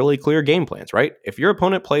decks have really clear game plans, right? If your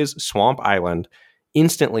opponent plays Swamp Island,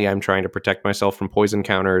 instantly I'm trying to protect myself from poison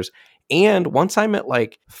counters. And once I'm at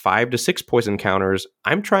like 5 to 6 poison counters,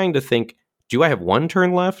 I'm trying to think, do I have 1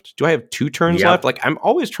 turn left? Do I have 2 turns left? Like I'm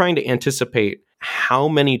always trying to anticipate how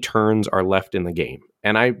many turns are left in the game.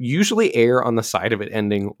 And I usually err on the side of it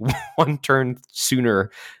ending 1 turn sooner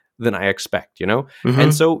than I expect,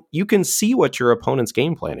 And so you can see what your opponent's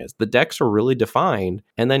game plan is. The decks are really defined,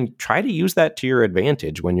 and then try to use that to your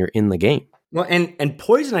advantage when you're in the game. Well, and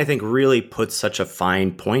Poison, I think, really puts such a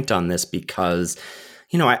fine point on this because,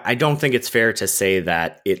 I don't think it's fair to say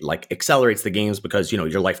that it like accelerates the games because,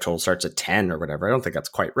 your life total starts at 10 or whatever. I don't think that's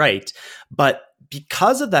quite right. But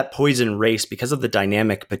because of that poison race, because of the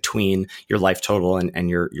dynamic between your life total and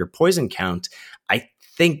your poison count, I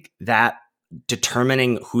think that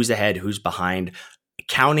determining who's ahead, who's behind,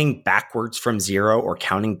 counting backwards from 0 or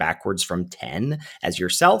counting backwards from 10 as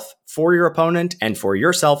yourself for your opponent and for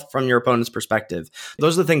yourself from your opponent's perspective,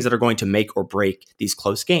 those are the things that are going to make or break these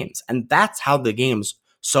close games. And that's how the games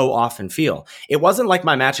so often feel. It wasn't like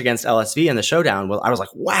my match against LSV in the showdown. Well, I was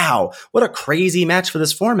like, wow, what a crazy match for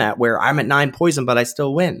this format where I'm at 9 poison, but I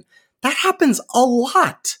still win. That happens a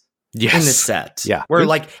lot. Yes. In this set. Yeah. Where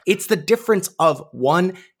like it's the difference of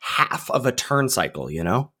 1/2 of a turn cycle,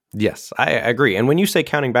 Yes, I agree. And when you say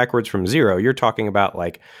counting backwards from 0, you're talking about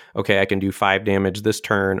like, okay, I can do 5 damage this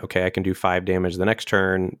turn. Okay, I can do 5 damage the next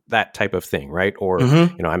turn, that type of thing, right? Or,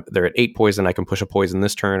 they're at 8 poison. I can push a poison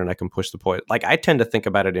this turn and I can push the poison. Like I tend to think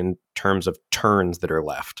about it in terms of turns that are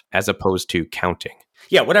left as opposed to counting.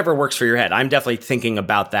 Yeah, whatever works for your head. I'm definitely thinking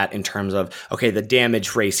about that in terms of, okay, the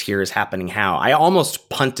damage race here is happening how? I almost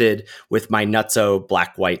punted with my Nutso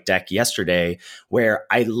black-white deck yesterday where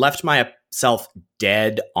I left myself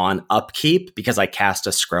dead on upkeep because I cast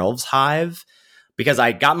a Skrelv's Hive. Because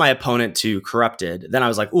I got my opponent to Corrupted. Then I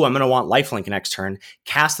was like, ooh, I'm going to want Lifelink next turn.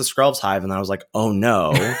 Cast the Skrelv's Hive. And then I was like, oh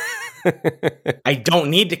no. I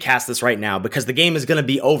don't need to cast this right now because the game is going to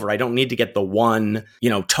be over. I don't need to get the one,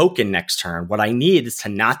 token next turn. What I need is to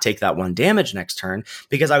not take that one damage next turn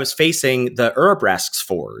because I was facing the Urabrask's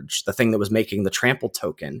Forge, the thing that was making the trample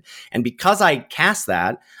token. And because I cast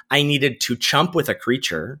that, I needed to chump with a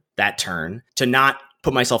creature that turn to not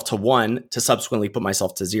put myself to 1 to subsequently put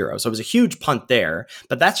myself to 0. So it was a huge punt there,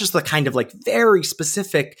 but that's just the kind of like very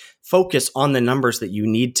specific focus on the numbers that you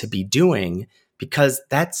need to be doing, because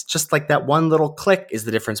that's just like that one little click is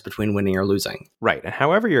the difference between winning or losing. Right. And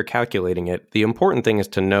however you're calculating it, the important thing is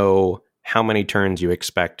to know how many turns you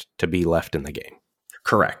expect to be left in the game.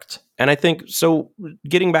 Correct. And I think, so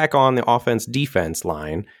getting back on the offense-defense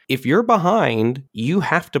line, if you're behind, you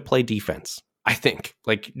have to play defense. I think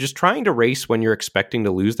like just trying to race when you're expecting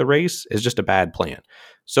to lose the race is just a bad plan.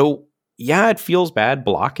 So yeah, it feels bad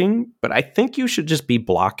blocking, but I think you should just be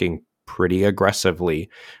blocking pretty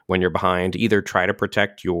aggressively when you're behind. Either try to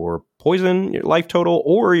protect your poison, your life total,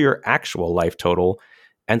 or your actual life total.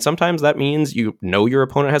 And sometimes that means you know your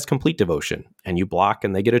opponent has complete devotion and you block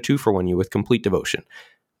and they get a 2-for-1 you with complete devotion.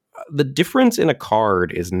 The difference in a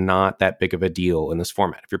card is not that big of a deal in this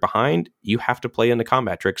format. If you're behind, you have to play into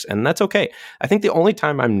combat tricks, and that's okay. I think the only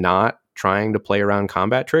time I'm not trying to play around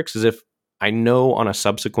combat tricks is if I know on a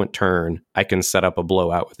subsequent turn I can set up a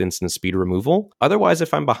blowout with instant speed removal. Otherwise,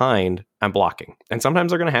 if I'm behind, I'm blocking. And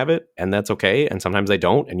sometimes they're going to have it, and that's okay. And sometimes they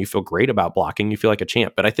don't, and you feel great about blocking. You feel like a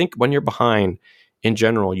champ. But I think when you're behind, in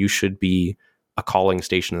general, you should be a calling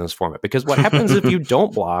station in this format. Because what happens if you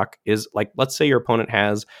don't block is, like, let's say your opponent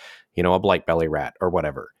has, a Blightbelly Rat or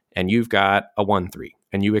whatever, and you've got a 1/3,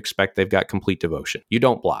 and you expect they've got complete devotion. You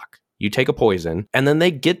don't block. You take a poison, and then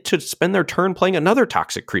they get to spend their turn playing another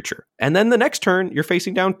toxic creature. And then the next turn, you're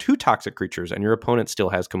facing down 2 toxic creatures, and your opponent still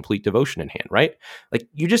has complete devotion in hand, right? Like,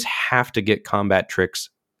 you just have to get combat tricks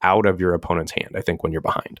out of your opponent's hand, I think, when you're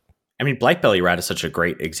behind. I mean, Blightbelly Rat is such a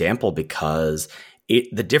great example because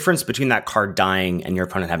the difference between that card dying and your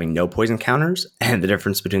opponent having no poison counters, and the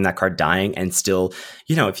difference between that card dying and still,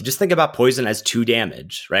 if you just think about poison as 2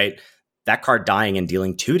 damage, right? That card dying and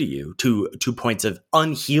dealing 2 to you, 2 points of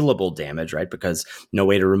unhealable damage, right? Because no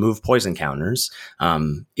way to remove poison counters.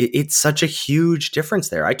 It's such a huge difference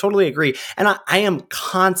there. I totally agree. And I am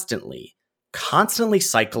constantly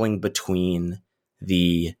cycling between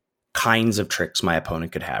the kinds of tricks my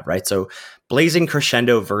opponent could have, right? So Blazing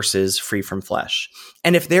Crescendo versus Free from Flesh.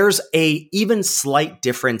 And if there's a even slight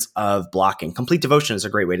difference of blocking, Complete Devotion is a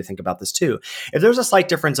great way to think about this too. If there's a slight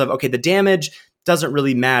difference of, okay, the damage doesn't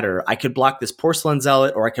really matter. I could block this Porcelain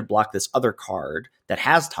Zealot, or I could block this other card that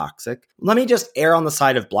has Toxic. Let me just err on the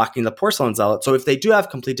side of blocking the Porcelain Zealot. So if they do have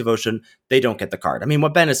Complete Devotion, they don't get the card. I mean,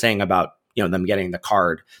 what Ben is saying about them getting the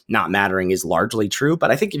card not mattering is largely true.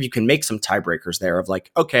 But I think if you can make some tiebreakers there of like,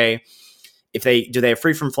 okay, do they have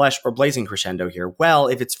Free from Flesh or Blazing Crescendo here? Well,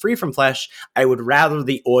 if it's Free from Flesh, I would rather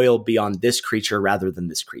the oil be on this creature rather than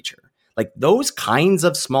this creature. Like those kinds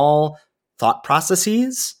of small thought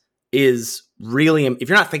processes is really, if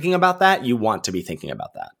you're not thinking about that, you want to be thinking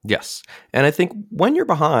about that. Yes. And I think when you're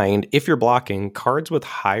behind, if you're blocking, cards with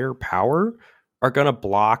higher power are going to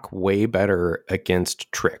block way better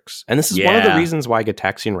against tricks. And this is one of the reasons why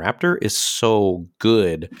Gitaxian Raptor is so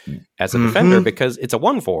good as a defender, because it's a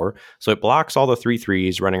 1/4, so it blocks all the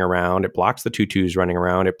 3/3s running around, it blocks the 2/2s running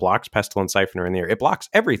around, it blocks Pestilent Siphoner in the air, it blocks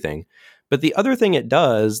everything. But the other thing it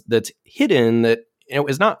does that's hidden that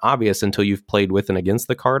is not obvious until you've played with and against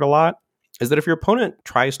the card a lot is that if your opponent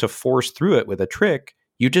tries to force through it with a trick,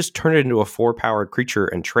 you just turn it into a 4-powered creature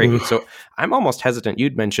and trade. So I'm almost hesitant.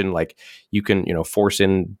 You'd mentioned like you can, force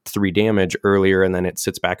in 3 damage earlier and then it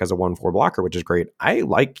sits back as a 1/4 blocker, which is great. I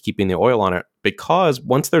like keeping the oil on it because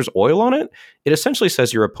once there's oil on it, it essentially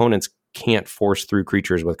says your opponents can't force through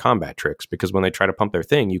creatures with combat tricks, because when they try to pump their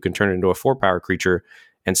thing, you can turn it into a 4-power creature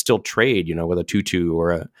and still trade, with a 2/2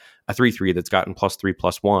 or a 3/3 that's gotten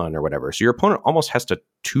 +3/+1 or whatever. So your opponent almost has to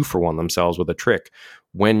 2-for-1 themselves with a trick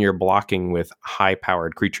when you're blocking with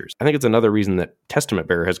high-powered creatures. I think it's another reason that Testament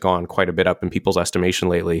Bearer has gone quite a bit up in people's estimation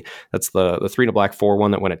lately. That's the 3 and a black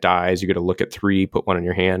 4/1 that when it dies, you get to look at 3, put 1 in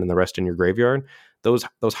your hand and the rest in your graveyard. Those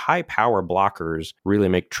high-power blockers really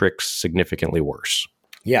make tricks significantly worse.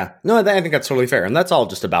 Yeah, no, I think that's totally fair, and that's all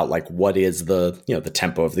just about like what is the the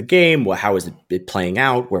tempo of the game, how is it playing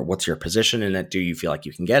out, what's your position in it? Do you feel like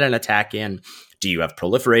you can get an attack in? Do you have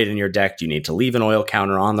proliferate in your deck? Do you need to leave an oil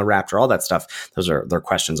counter on the Raptor? All that stuff. They're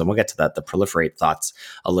questions, and we'll get to the proliferate thoughts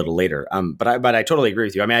a little later. But I totally agree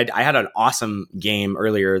with you. I mean, I had an awesome game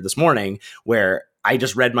earlier this morning where I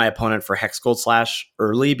just read my opponent for Hexgold Slash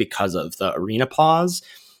early because of the arena pause.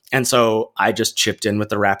 And so I just chipped in with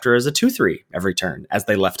the Raptor as a 2/3 every turn as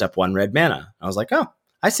they left up 1 red mana. I was like, oh,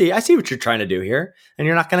 I see what you're trying to do here, and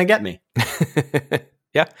you're not going to get me.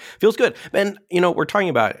 Yeah, feels good. And, we're talking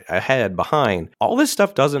about ahead, behind. All this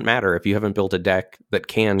stuff doesn't matter if you haven't built a deck that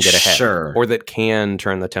can get ahead or that can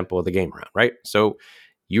turn the tempo of the game around, right? So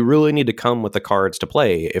you really need to come with the cards to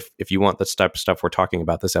play if you want the type of stuff we're talking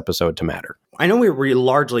about this episode to matter. I know we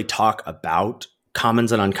largely talk about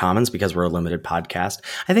commons and uncommons because we're a limited podcast.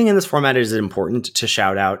 I think in this format it is important to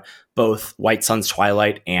shout out both White Sun's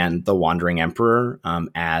Twilight and the Wandering Emperor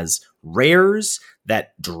as rares that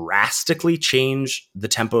drastically change the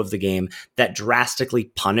tempo of the game, that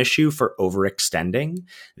drastically punish you for overextending.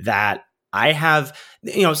 That I have,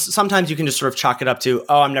 sometimes you can just sort of chalk it up to,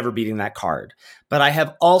 oh, I'm never beating that card. But I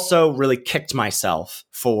have also really kicked myself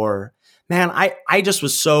for, man, I just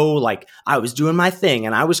was so like, I was doing my thing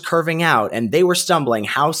and I was curving out and they were stumbling.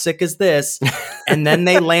 How sick is this? And then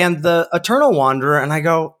they land the Eternal Wanderer and I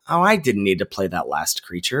go, oh, I didn't need to play that last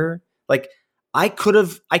creature. Like, I could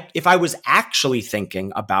have, if I was actually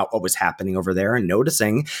thinking about what was happening over there and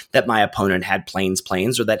noticing that my opponent had plains,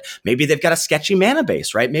 or that maybe they've got a sketchy mana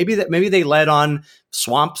base, right? Maybe they led on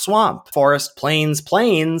swamp, forest,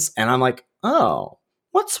 plains, and I'm like, oh,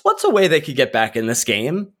 what's a way they could get back in this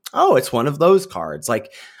game? Oh, it's one of those cards.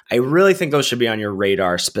 Like, I really think those should be on your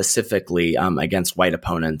radar specifically against white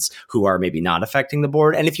opponents who are maybe not affecting the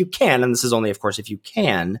board. And if you can, and this is only, of course, if you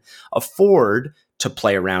can afford to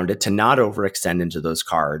play around it, to not overextend into those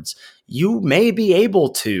cards, you may be able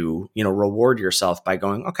to, reward yourself by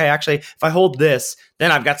going, okay, actually, if I hold this,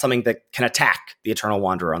 then I've got something that can attack the Eternal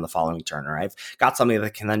Wanderer on the following turn, or I've got something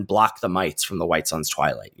that can then block the mites from the White Sun's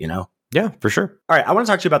Twilight, Yeah, for sure. All right, I want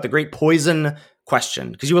to talk to you about the Great Poison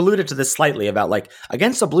question, because you alluded to this slightly about like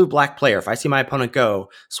against a blue-black player, if I see my opponent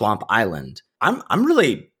go Swamp Island, I'm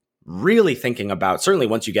really thinking about, certainly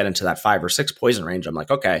once you get into that 5 or 6 poison range, I'm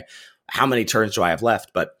like, okay, how many turns do I have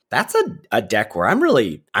left? But that's a deck where I'm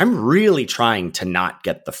really trying to not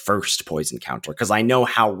get the first poison counter because I know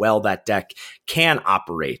how well that deck can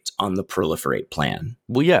operate on the proliferate plan.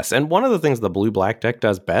 Well, yes. And one of the things the blue-black deck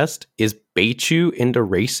does best is bait you into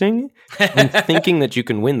racing and thinking that you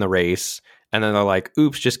can win the race. And then they're like,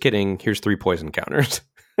 oops, just kidding. Here's 3 poison counters.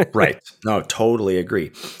 Right. No, totally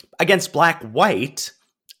agree. Against black-white,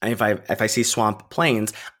 if I see Swamp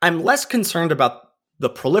Plains, I'm less concerned about the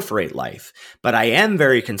proliferate life, but I am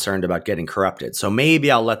very concerned about getting corrupted. So maybe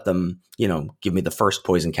I'll let them, give me the first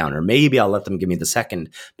poison counter. Maybe I'll let them give me the second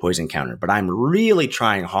poison counter, but I'm really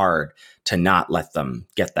trying hard to not let them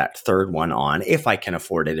get that third one on if I can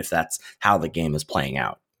afford it, if that's how the game is playing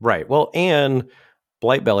out. Right. Well, and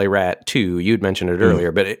Blightbelly Rat too, you'd mentioned it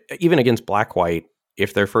earlier, but even against black-white,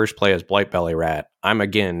 if their first play is Blightbelly Rat, I'm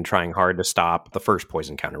again trying hard to stop the first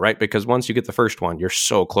poison counter, right? Because once you get the first one, you're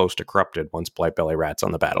so close to corrupted once Blightbelly Rat's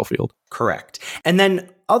on the battlefield. Correct. And then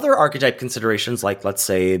other archetype considerations like, let's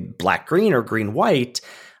say, black-green or green-white,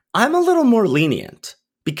 I'm a little more lenient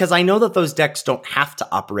because I know that those decks don't have to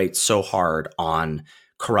operate so hard on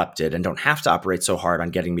corrupted and don't have to operate so hard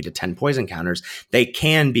on getting me to 10 poison counters. They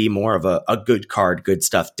can be more of a good card, good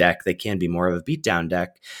stuff deck. They can be more of a beatdown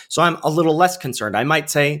deck. So I'm a little less concerned. I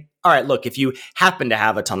might say, all right, look, if you happen to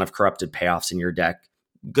have a ton of corrupted payoffs in your deck,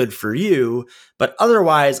 good for you. But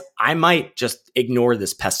otherwise, I might just ignore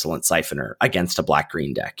this Pestilent Siphoner against a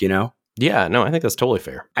black-green deck, Yeah, no, I think that's totally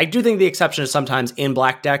fair. I do think the exception is sometimes in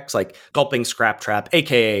black decks, like Gulping Scrap Trap,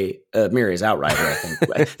 aka Miria's Outrider, I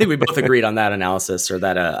think. I think we both agreed on that analysis or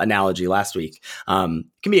that analogy last week. Can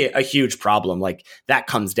be a huge problem. Like that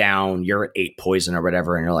comes down, you're at 8 poison or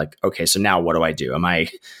whatever, and you're like, okay, so now what do I do? Am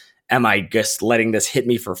I just letting this hit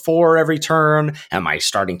me for 4 every turn? Am I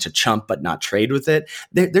starting to chump but not trade with it?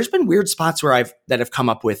 There's been weird spots where that have come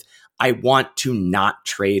up with, I want to not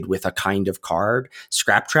trade with a kind of card,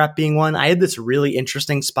 Scrap Trap being one. I had this really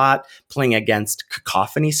interesting spot playing against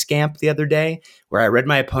Cacophony Scamp the other day where I read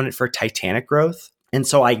my opponent for Titanic Growth. And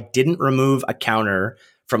so I didn't remove a counter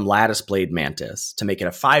from Lattice Blade Mantis to make it a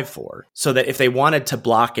 5/4 so that if they wanted to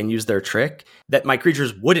block and use their trick, that my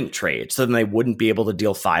creatures wouldn't trade. So then they wouldn't be able to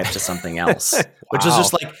deal 5 to something else, which is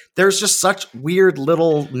just like, there's just such weird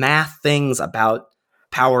little math things about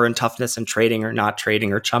power and toughness and trading or not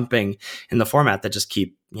trading or chumping in the format that just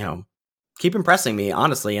keep keep impressing me,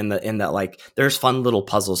 honestly, in that like there's fun little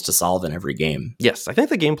puzzles to solve in every game. Yes, I think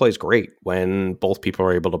the gameplay is great when both people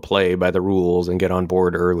are able to play by the rules and get on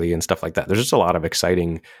board early and stuff like that. There's just a lot of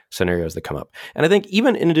exciting scenarios that come up. And I think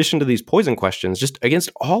even in addition to these poison questions, just against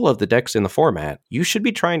all of the decks in the format, you should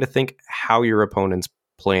be trying to think how your opponent's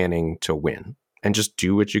planning to win and just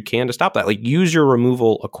do what you can to stop that. Like use your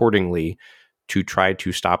removal accordingly to try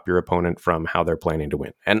to stop your opponent from how they're planning to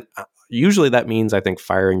win. And usually that means, I think,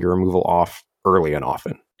 firing your removal off early and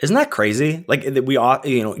often. Isn't that crazy? Like we all,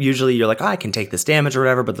 usually you're like, oh, I can take this damage or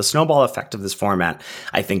whatever, but the snowball effect of this format,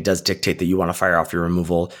 I think, does dictate that you want to fire off your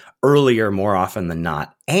removal earlier more often than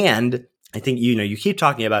not. And I think, you keep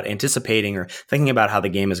talking about anticipating or thinking about how the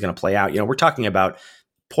game is going to play out. We're talking about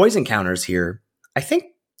poison counters here. I think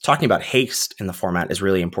talking about haste in the format is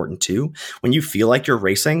really important too. When you feel like you're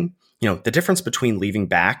racing, the difference between leaving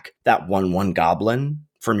back that 1/1 goblin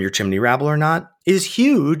from your Chimney Rabble or not is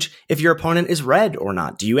huge if your opponent is red or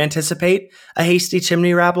not. Do you anticipate a hasty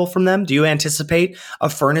Chimney Rabble from them? Do you anticipate a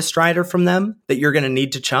Furnace Strider from them that you're going to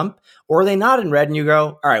need to chump? Or are they not in red and you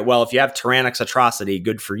go, all right, well, if you have Tyrannix Atrocity,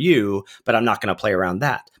 good for you, but I'm not going to play around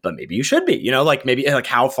that. But maybe you should be, maybe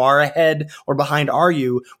how far ahead or behind are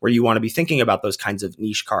you where you want to be thinking about those kinds of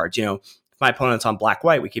niche cards? If my opponent's on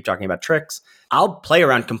black-white, we keep talking about tricks. I'll play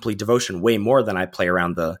around Complete Devotion way more than I play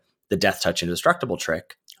around the Death Touch Indestructible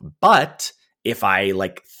trick. But if I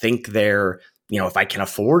think they're, if I can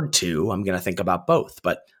afford to, I'm going to think about both.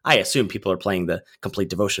 But I assume people are playing the Complete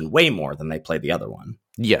Devotion way more than they play the other one.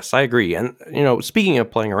 Yes, I agree. And, speaking of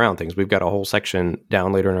playing around things, we've got a whole section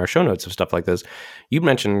down later in our show notes of stuff like this. You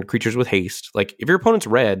mentioned creatures with haste. Like if your opponent's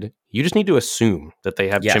red, you just need to assume that they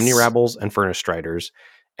have Chimney Rabbles and Furnace Striders,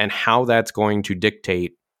 and how that's going to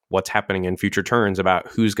dictate what's happening in future turns about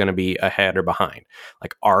who's going to be ahead or behind.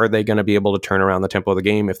 Like, are they going to be able to turn around the tempo of the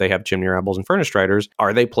game if they have Chimney Rabbles and Furnace Striders?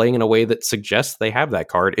 Are they playing in a way that suggests they have that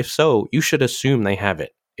card? If so, you should assume they have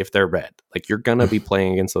it if they're red. Like, you're going to be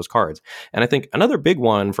playing against those cards. And I think another big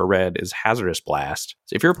one for red is Hazardous Blast.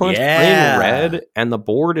 So if your opponent's playing red and the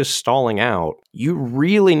board is stalling out, you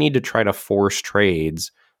really need to try to force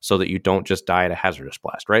trades so that you don't just die to Hazardous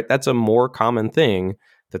Blast, right? That's a more common thing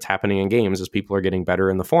that's happening in games as people are getting better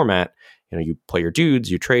in the format. You play your dudes,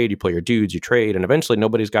 you trade, you play your dudes, you trade, and eventually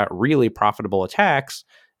nobody's got really profitable attacks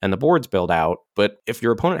and the board's built out. But if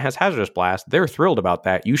your opponent has Hazardous Blast, they're thrilled about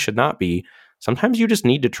that. You should not be. Sometimes you just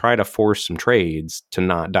need to try to force some trades to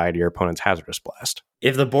not die to your opponent's Hazardous Blast.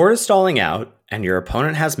 If the board is stalling out and your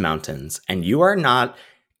opponent has mountains and you are not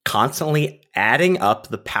constantly adding up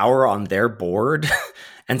the power on their board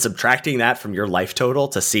and subtracting that from your life total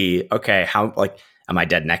to see, okay, how, am I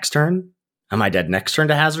dead next turn? Am I dead next turn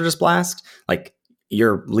to Hazardous Blast?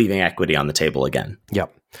 You're leaving equity on the table again.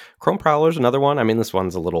 Yep. Chrome Prowler is another one. I mean, this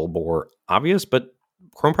one's a little more obvious, but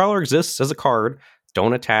Chrome Prowler exists as a card.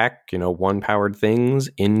 Don't attack, one-powered things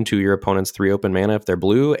into your opponent's 3 open mana if they're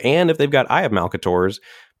blue. And if they've got Eye of Malkators,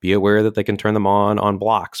 be aware that they can turn them on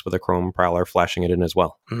blocks with a Chrome Prowler flashing it in as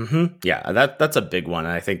well. Mm-hmm. Yeah, that's a big one.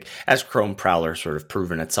 And I think as Chrome Prowler sort of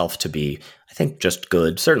proven itself to be, I think, just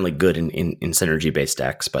good, certainly good in synergy-based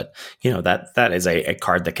decks. But, that is a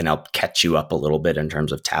card that can help catch you up a little bit in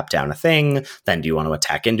terms of tap down a thing. Then do you want to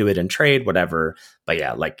attack into it and trade, whatever. But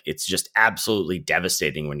yeah, it's just absolutely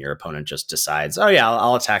devastating when your opponent just decides, oh yeah,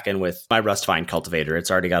 I'll attack in with my Rustvine Cultivator. It's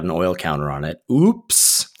already got an oil counter on it.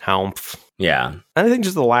 Oops. Humph. Yeah. And I think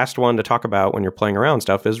just the last one to talk about when you're playing around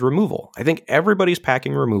stuff is removal. I think everybody's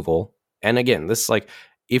packing removal. And again, this is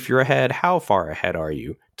if you're ahead, how far ahead are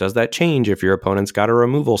you? Does that change if your opponent's got a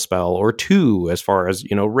removal spell or 2 as far as,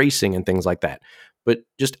 racing and things like that? But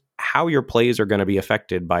just how your plays are going to be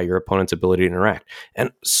affected by your opponent's ability to interact.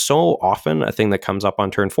 And so often a thing that comes up on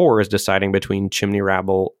turn 4 is deciding between Chimney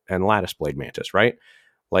Rabble and Lattice Blade Mantis, right?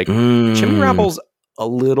 Chimney Rabble's a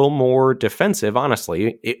little more defensive,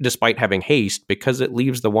 honestly, despite having haste, because it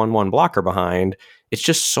leaves the 1/1 blocker behind. It's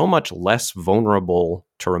just so much less vulnerable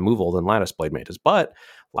to removal than Lattice Blade Mantis. But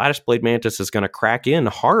Lattice Blade Mantis is going to crack in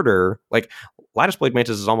harder. Lattice Blade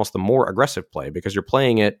Mantis is almost the more aggressive play because you're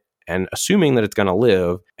playing it and assuming that it's going to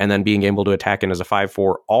live and then being able to attack in as a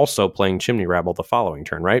 5/4, also playing Chimney Rabble the following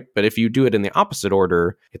turn, right? But if you do it in the opposite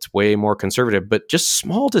order, it's way more conservative. But just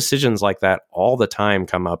small decisions like that all the time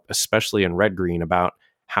come up, especially in red-green, about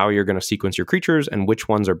how you're going to sequence your creatures and which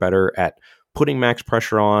ones are better at putting max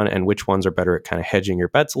pressure on and which ones are better at kind of hedging your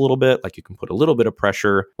bets a little bit. Like you can put a little bit of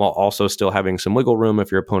pressure while also still having some wiggle room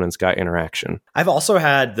if your opponent's got interaction. I've also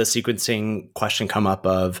had the sequencing question come up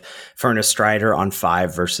of Furnace Strider on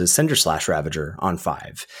 5 versus Cinder Slash Ravager on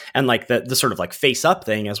 5. And like the sort of like face up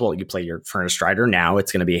thing as well. You play your Furnace Strider, now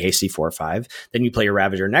it's going to be a hasty 4/5. Then you play your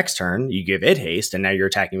Ravager next turn, you give it haste, and now you're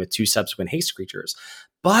attacking with 2 subsequent haste creatures.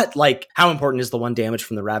 But like, how important is the 1 damage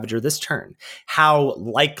from the Ravager this turn? How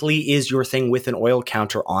likely is your thing with an oil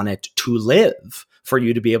counter on it to live for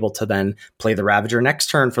you to be able to then play the Ravager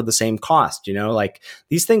next turn for the same cost? You know, like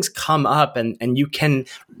these things come up and you can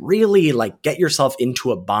really like get yourself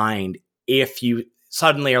into a bind if you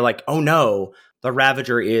suddenly are like, oh no, the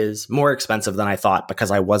Ravager is more expensive than I thought because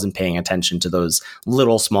I wasn't paying attention to those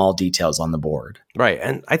little small details on the board. Right.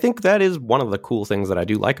 And I think that is one of the cool things that I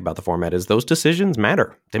do like about the format is those decisions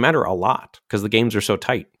matter. They matter a lot because the games are so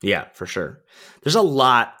tight. Yeah, for sure. There's a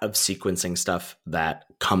lot of sequencing stuff that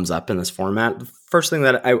comes up in this format. The first thing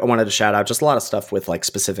that I wanted to shout out, just a lot of stuff with like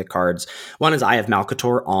specific cards. One is Eye of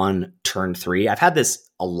Malcator on turn 3. I've had this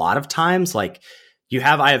a lot of times, like you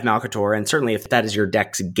have Eye of Malcator, and certainly if that is your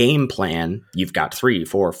deck's game plan, you've got 3,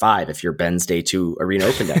 4, 5. If you're Ben's Day 2 Arena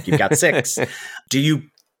Open deck, you've got 6. Do you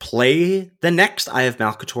play the next Eye of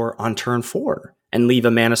Malcator on turn 4 and leave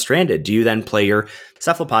a mana stranded? Do you then play your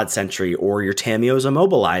Cephalopod Sentry or your Tamiyo's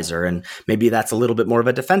Immobilizer? And maybe that's a little bit more of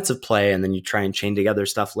a defensive play, and then you try and chain together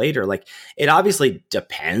stuff later. Like, it obviously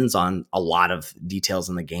depends on a lot of details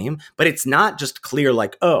in the game, but it's not just clear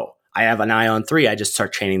like, oh, I have an eye on 3, I just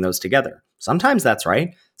start chaining those together. Sometimes that's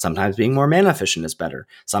right. Sometimes being more mana efficient is better.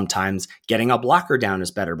 Sometimes getting a blocker down is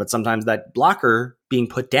better, but sometimes that blocker being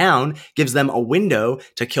put down gives them a window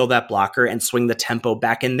to kill that blocker and swing the tempo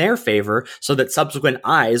back in their favor so that subsequent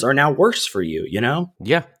eyes are now worse for you, you know?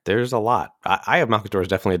 Yeah, there's a lot. Eye of Malcator is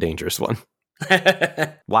definitely a dangerous one.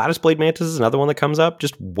 Lattice Blade Mantis is another one that comes up.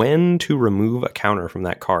 Just when to remove a counter from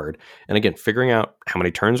that card. And again, figuring out how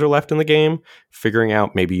many turns are left in the game, figuring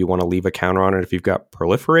out maybe you want to leave a counter on it if you've got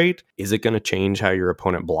Proliferate. Is it going to change how your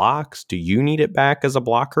opponent blocks? Do you need it back as a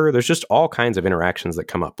blocker? There's just all kinds of interactions that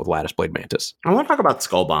come up with Lattice Blade Mantis. I want to talk about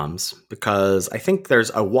Skull Bombs because I think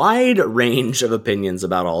there's a wide range of opinions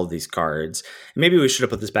about all of these cards. Maybe we should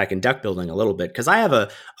have put this back in deck building a little bit because I have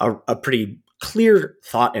a pretty clear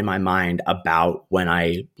thought in my mind about when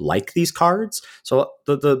I like these cards. So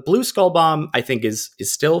the blue Skull Bomb, I think, is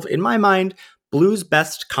still, in my mind, blue's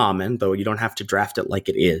best common, though you don't have to draft it like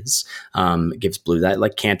it is. It gives blue that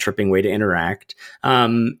like cantripping way to interact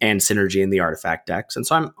and synergy in the artifact decks. And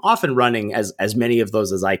so I'm often running as many of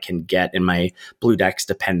those as I can get in my blue decks,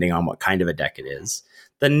 depending on what kind of a deck it is.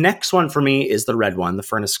 The next one for me is the red one, the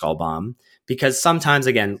Furnace Skull Bomb. Because sometimes,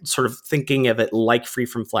 again, sort of thinking of it like Free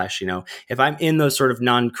from Flesh, you know, if I'm in those sort of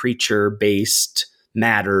non-creature based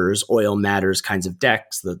matters, oil matters kinds of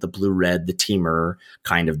decks, the blue-red, the Teamer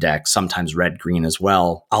kind of decks, sometimes red-green as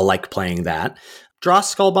well, I'll like playing that. Draw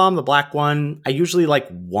Skull Bomb, the black one, I usually like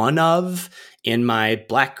one of in my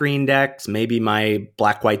black-green decks, maybe my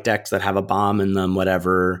black-white decks that have a bomb in them,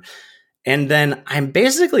 whatever. And then I'm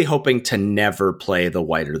basically hoping to never play the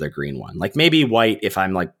white or the green one. Like maybe white if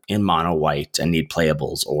I'm like in mono white and need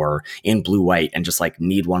playables, or in blue white and just like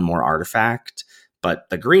need one more artifact. But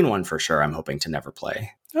the green one for sure, I'm hoping to never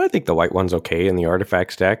play. I think the white one's okay in the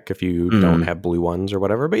artifacts deck if you don't have blue ones or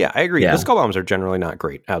whatever. But yeah, I agree. Yeah. The Skull Bombs are generally not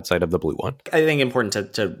great outside of the blue one. I think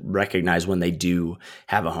important to recognize when they do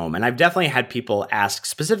have a home. And I've definitely had people ask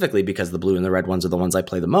specifically, because the blue and the red ones are the ones I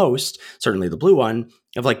play the most, certainly the blue one,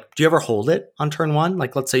 of like, do you ever hold it on turn 1?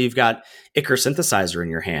 Like, let's say you've got Ichor Synthesizer in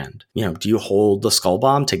your hand. You know, do you hold the Skull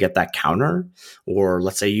Bomb to get that counter? Or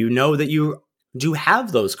let's say you know that you do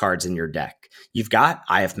have those cards in your deck. You've got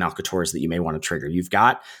Eye of Malcators that you may want to trigger. You've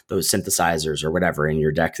got those synthesizers or whatever in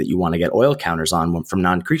your deck that you want to get oil counters on from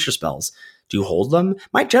non-creature spells. Do you hold them?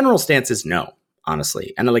 My general stance is no,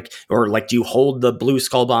 honestly. And do you hold the blue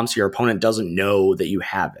Skull Bomb so your opponent doesn't know that you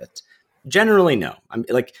have it? Generally, no. I'm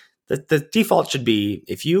like, the default should be,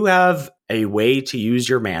 if you have a way to use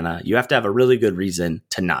your mana, you have to have a really good reason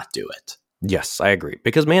to not do it. Yes, I agree.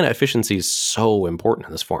 Because mana efficiency is so important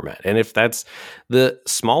in this format. And if that's the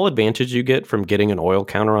small advantage you get from getting an oil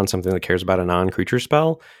counter on something that cares about a non-creature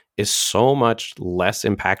spell, is so much less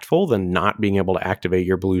impactful than not being able to activate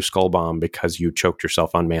your blue Skull Bomb because you choked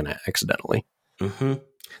yourself on mana accidentally. Mm-hmm.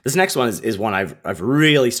 This next one is one I've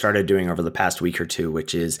really started doing over the past week or two,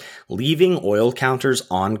 which is leaving oil counters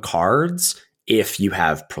on cards if you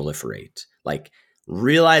have Proliferate. Like,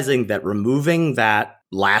 realizing that removing that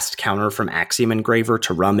last counter from Axiom Engraver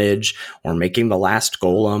to Rummage, or making the last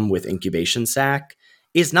Golem with Incubation Sac,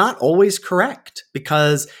 is not always correct,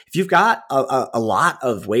 because if you've got a lot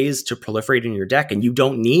of ways to proliferate in your deck and you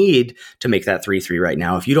don't need to make that 3/3 right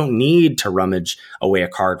now, if you don't need to rummage away a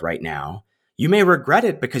card right now, you may regret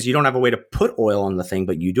it because you don't have a way to put oil on the thing,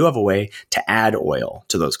 but you do have a way to add oil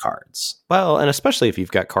to those cards. Well, and especially if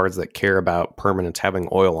you've got cards that care about permanents having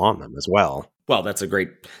oil on them as well. Well, that's a great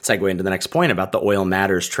segue into the next point about the oil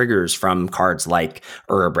matters triggers from cards like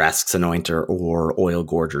Urabrask's Anointer or Oil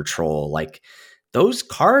Gorger Troll. Like, those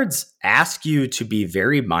cards ask you to be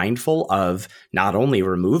very mindful of not only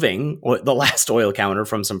removing the last oil counter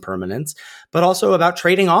from some permanents, but also about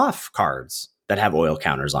trading off cards that have oil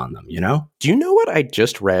counters on them, you know? Do you know what I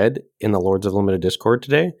just read in the Lords of Limited Discord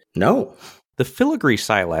today? No. The Filigree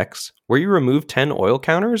Silex, where you remove 10 oil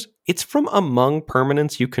counters, it's from among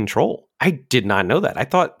permanents you control. I did not know that. I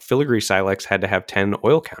thought Filigree Silex had to have 10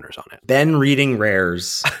 oil counters on it. Ben reading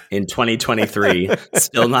rares in 2023.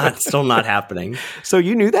 still not happening. So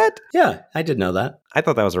you knew that? Yeah, I did know that. I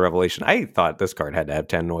thought that was a revelation. I thought this card had to have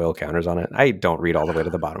 10 oil counters on it. I don't read all the way to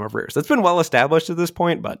the bottom of rares. That's been well established at this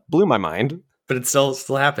point, but blew my mind. But it still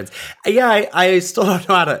happens. Yeah, I still don't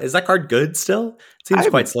know how to... Is that card good still? It seems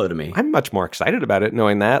quite slow to me. I'm much more excited about it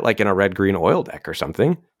knowing that, like in a red-green oil deck or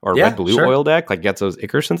something. Or red-blue oil deck, like gets those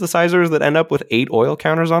Ichor synthesizers that end up with 8 oil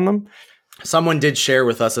counters on them. Someone did share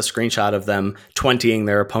with us a screenshot of them 20ing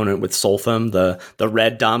their opponent with Soltham, the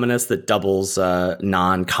red Dominus that doubles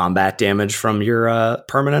non-combat damage from your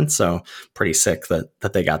permanents. So pretty sick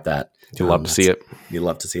that they got that. You love to see it. You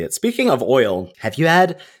love to see it. Speaking of oil, have you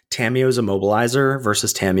had Tamiyo's Immobilizer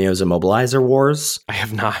versus Tamiyo's Immobilizer wars? I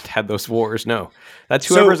have not had those wars, no. That's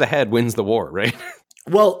whoever's ahead wins the war, right?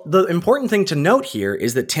 Well, the important thing to note here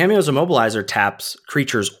is that Tamiyo's Immobilizer taps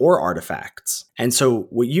creatures or artifacts. And so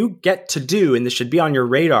what you get to do, and this should be on your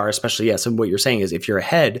radar, especially, yes, and what you're saying is if you're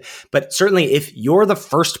ahead, but certainly if you're the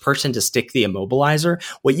first person to stick the Immobilizer,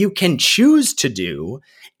 what you can choose to do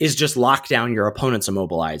is just lock down your opponent's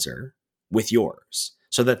Immobilizer with yours,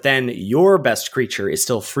 so that then your best creature is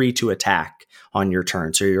still free to attack on your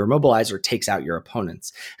turn. So your Immobilizer takes out your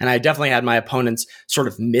opponents. And I definitely had my opponents sort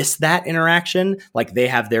of miss that interaction. Like, they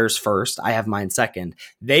have theirs first, I have mine second.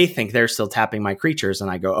 They think they're still tapping my creatures. And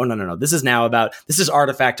I go, oh, no. This is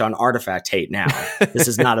artifact on artifact hate now. This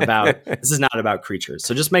is not about creatures.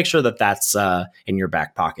 So just make sure that that's in your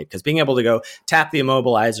back pocket, because being able to go tap the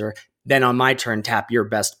Immobilizer, then on my turn, tap your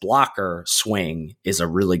best blocker swing is a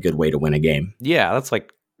really good way to win a game. Yeah, that's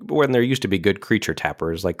like when there used to be good creature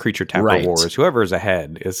tappers, like creature tapper wars. Whoever's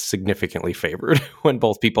ahead is significantly favored when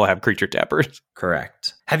both people have creature tappers.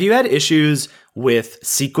 Correct. Have you had issues with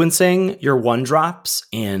sequencing your 1-drops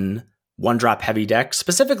in 1-drop heavy decks?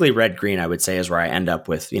 Specifically red-green, I would say, is where I end up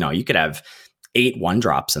with, you could have 8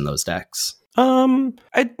 1-drops in those decks.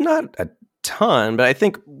 Not a ton, but I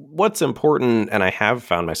think what's important, and I have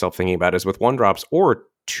found myself thinking about, is with 1-drops or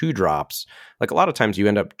 2-drops, like a lot of times you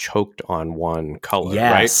end up choked on one color,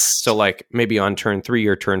 right? So like maybe on turn 3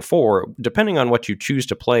 or turn 4, depending on what you choose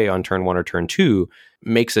to play on turn 1 or turn 2,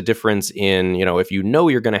 makes a difference in, if you know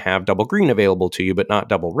you're going to have double green available to you, but not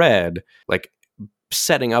double red, like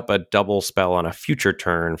setting up a double spell on a future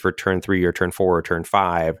turn for turn 3 or turn 4 or turn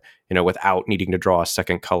 5, without needing to draw a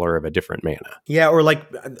second color of a different mana. Yeah, or like,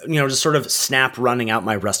 just sort of snap running out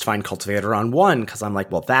my Rustvine Cultivator on 1, because I'm like,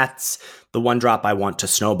 well, that's the 1-drop I want to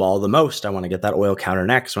snowball the most. I want to get that oil counter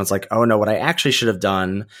next. And it's like, oh no, what I actually should have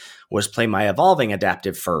done was play my Evolving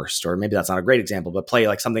Adaptive first, or maybe that's not a great example, but play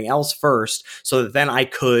like something else first, so that then I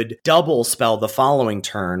could double spell the following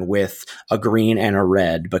turn with a green and a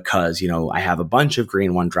red, because, I have a bunch of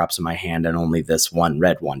green 1-drops in my hand and only this one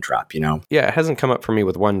red 1-drop, Yeah, it hasn't come up for me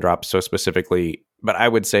with 1-drops so specifically, but I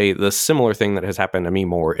would say the similar thing that has happened to me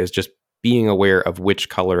more is just being aware of which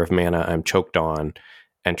color of mana I'm choked on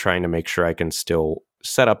and trying to make sure I can still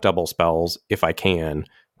set up double spells if I can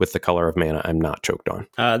with the color of mana I'm not choked on.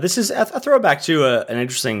 This is a throwback to an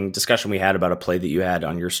interesting discussion we had about a play that you had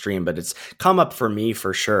on your stream, but it's come up for me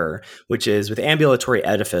for sure, which is with Ambulatory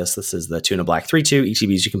Edifice. This is the Tuna Black 3/2.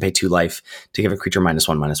 ETBs, you can pay 2 life to give a creature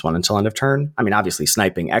 -1/-1 until end of turn. I mean, obviously,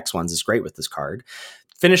 sniping X1s is great with this card.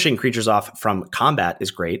 Finishing creatures off from combat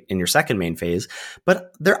is great in your second main phase,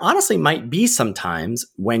 but there honestly might be some times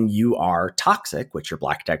when you are toxic, which your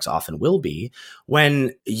black decks often will be,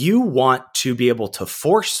 when you want to be able to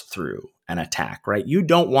force through an attack, right? You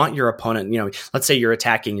don't want your opponent, let's say you're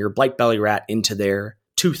attacking your Blightbelly Rat into their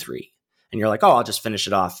 2/3, and you're like, oh, I'll just finish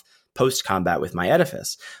it off post-combat with my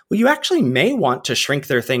Edifice. Well, you actually may want to shrink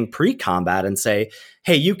their thing pre-combat and say,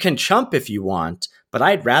 hey, you can chump if you want, but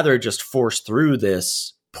I'd rather just force through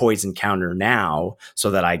this poison counter now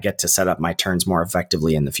so that I get to set up my turns more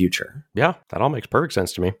effectively in the future. Yeah, that all makes perfect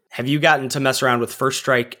sense to me. Have you gotten to mess around with First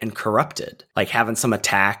Strike and Corrupted? Like having some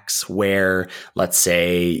attacks where, let's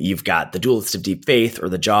say, you've got the Duelist of Deep Faith or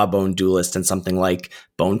the Jawbone Duelist and something like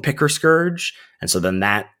Bone Picker Scourge. And so then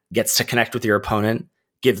that gets to connect with your opponent,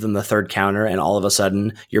 give them the third counter, and all of a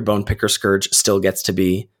sudden your Bone Picker Scourge still gets to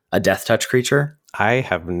be a Death Touch creature? I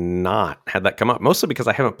have not had that come up, mostly because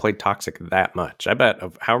I haven't played Toxic that much. I bet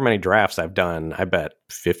of however many drafts I've done, I bet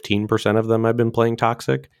 15% of them I've been playing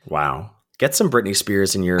Toxic. Wow. Get some Britney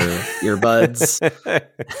Spears in your earbuds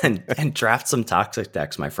and draft some Toxic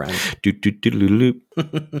decks, my friend.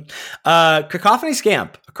 Cacophony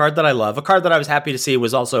Scamp, a card that I love, a card that I was happy to see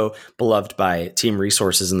was also beloved by Team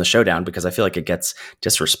Resources in the Showdown, because I feel like it gets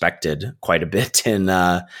disrespected quite a bit in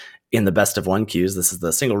the best of one queues. This is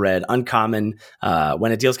the single red uncommon.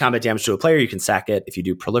 When it deals combat damage to a player, you can sack it. If you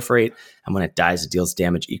do, proliferate. And when it dies, it deals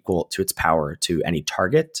damage equal to its power to any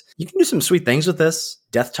target. You can do some sweet things with this.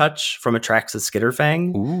 Death Touch from Atrax's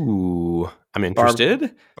Skitterfang. Ooh, I'm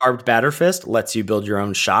interested. Barbed Batterfist lets you build your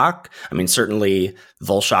own shock. I mean, certainly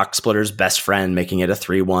Volshock Splitter's best friend, making it a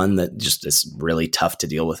 3/1 that just is really tough to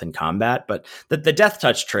deal with in combat. But the Death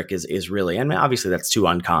Touch trick is really, and obviously that's 2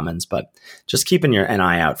 uncommons, but just keeping an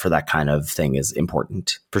eye out for that kind of thing is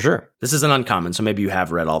important. For sure. This is an uncommon, so maybe you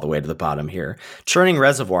have red all the way to the bottom here. Churning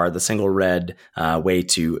Reservoir, the single red way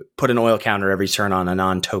to put an oil counter every turn on a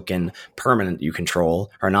non-token permanent you control,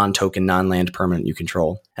 or a non-token, non-land permanent you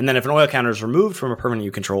control. And then if an oil counter is removed from a permanent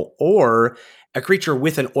you control, or a creature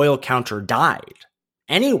with an oil counter died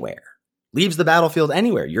anywhere, leaves the battlefield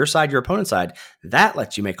anywhere, your side, your opponent's side, that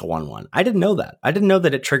lets you make a 1/1. I didn't know that. I didn't know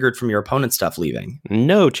that it triggered from your opponent's stuff leaving.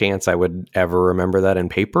 No chance I would ever remember that in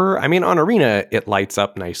paper. I mean, on Arena, it lights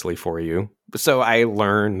up nicely for you. So I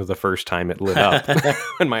learned the first time it lit up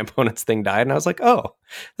when my opponent's thing died, and I was like, oh,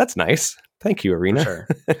 that's nice. Thank you, Arena. Sure.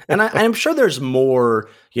 And I'm sure there's more,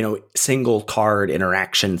 single card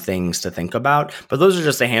interaction things to think about, but those are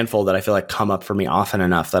just a handful that I feel like come up for me often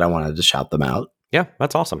enough that I wanted to shout them out. Yeah,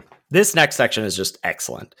 that's awesome. This next section is just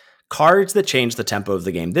excellent. Cards that change the tempo of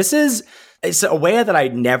the game. It's a way that I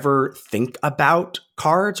never think about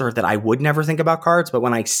cards, or that I would never think about cards, but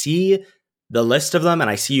when I see the list of them and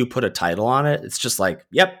I see you put a title on it, it's just like,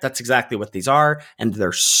 yep, that's exactly what these are. And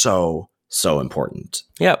they're so important.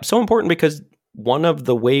 Yeah, so important because one of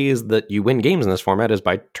the ways that you win games in this format is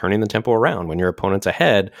by turning the tempo around when your opponent's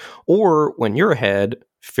ahead, or when you're ahead,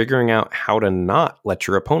 figuring out how to not let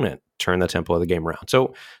your opponent turn the tempo of the game around.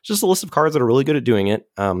 So just a list of cards that are really good at doing it.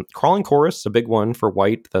 Crawling Chorus is a big one for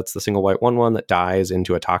white. That's the single white 1/1 that dies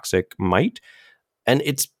into a Toxic Might. And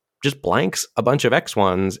it's just blanks a bunch of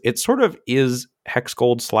X1s. It sort of is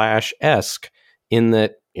Hexgold/esque in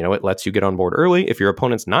that, it lets you get on board early. If your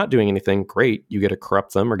opponent's not doing anything, great. You get to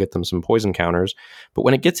corrupt them or get them some poison counters. But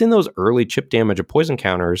when it gets in those early chip damage of poison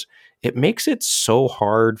counters, it makes it so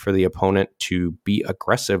hard for the opponent to be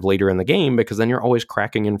aggressive later in the game, because then you're always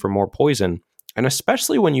cracking in for more poison. And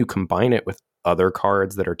especially when you combine it with other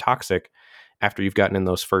cards that are toxic, after you've gotten in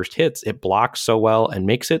those first hits, it blocks so well and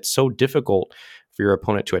makes it so difficult for your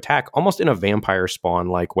opponent to attack, almost in a Vampire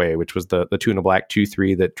Spawn-like way, which was the 2 and a black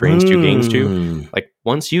 2/3 that drains 2, gains 2. Like,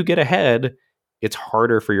 once you get ahead, it's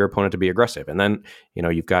harder for your opponent to be aggressive. And then,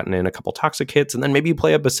 you've gotten in a couple toxic hits, and then maybe you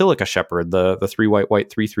play a Basilica Shepherd, the 3 white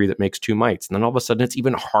 3/3 that makes 2 mites. And then all of a sudden, it's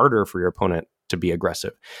even harder for your opponent to be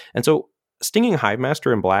aggressive. And so Stinging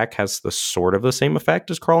Hivemaster in black has the sort of the same effect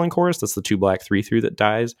as Crawling Chorus. That's the 2 black 3/3 that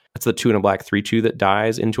dies. That's the 2 and a black 3/2 that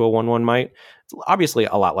dies into a 1/1 might. It's obviously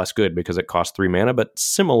a lot less good because it costs 3 mana, but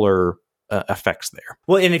similar effects there.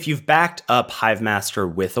 Well, and if you've backed up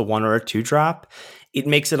Hivemaster with a 1 or a 2 drop, it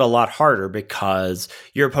makes it a lot harder, because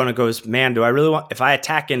your opponent goes, man, do I really want, if I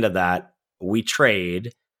attack into that, we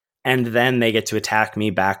trade, and then they get to attack me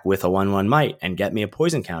back with a 1/1 might and get me a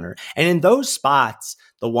poison counter. And in those spots,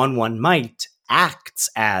 the 1/1 might acts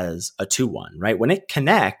as a 2/1, right? When it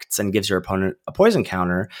connects and gives your opponent a poison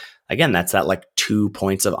counter, again, that's that like 2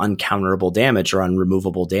 points of uncounterable damage or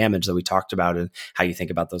unremovable damage that we talked about, and how you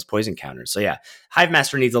think about those poison counters. So yeah,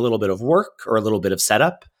 Hivemaster needs a little bit of work or a little bit of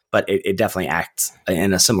setup, but it definitely acts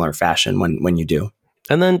in a similar fashion when you do.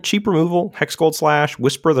 And then cheap removal, Hexgold/,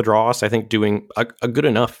 Whisper the Dross, I think doing a good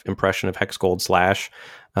enough impression of Hexgold/,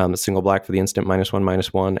 single black for the instant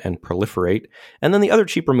 -1/-1, and Proliferate. And then the other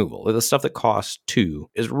cheap removal, the stuff that costs 2,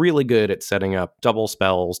 is really good at setting up double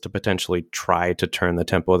spells to potentially try to turn the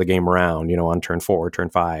tempo of the game around, on turn 4, turn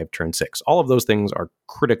 5, turn 6. All of those things are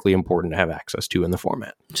critically important to have access to in the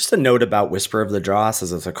format. Just a note about Whisper of the Dross,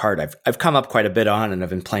 as it's a card I've come up quite a bit on, and I've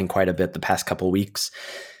been playing quite a bit the past couple weeks.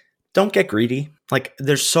 don't get greedy. Like,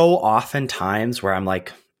 there's so often times where I'm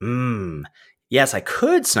like, yes, I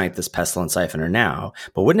could snipe this Pestilent Siphoner now,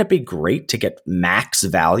 but wouldn't it be great to get max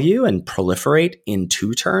value and proliferate in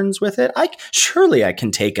 2 turns with it? Surely I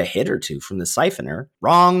can take a hit or 2 from the Siphoner.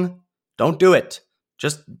 Wrong. Don't do it.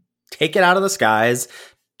 Just take it out of the skies.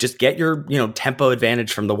 Just get your, tempo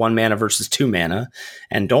advantage from the 1 mana versus 2 mana,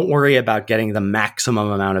 and don't worry about getting the maximum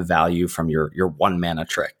amount of value from your 1 mana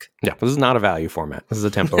trick. Yeah, this is not a value format. This is a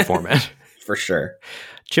tempo format. For sure.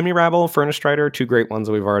 Chimney Rabble, Furnace Strider, 2 great ones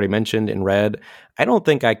that we've already mentioned in red. I don't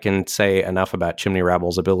think I can say enough about Chimney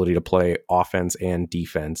Rabble's ability to play offense and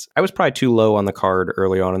defense. I was probably too low on the card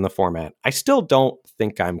early on in the format. I still don't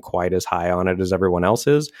think I'm quite as high on it as everyone else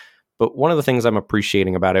is, but one of the things I'm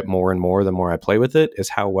appreciating about it more and more the more I play with it is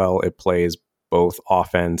how well it plays both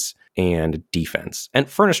offense and defense. And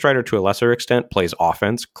Furnace Strider, to a lesser extent, plays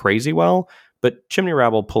offense crazy well, but Chimney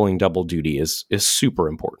Rabble pulling double duty is super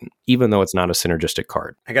important, even though it's not a synergistic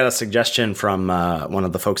card. I got a suggestion from one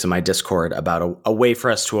of the folks in my Discord about a way for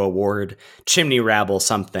us to award Chimney Rabble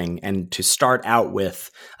something, and to start out with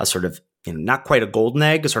a sort of, not quite a golden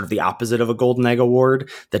egg, sort of the opposite of a golden egg award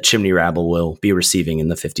that Chimney Rabble will be receiving in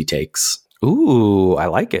the 50 takes. Ooh, I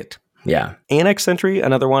like it. Yeah. Annex Sentry,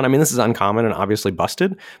 another one. I mean, this is uncommon and obviously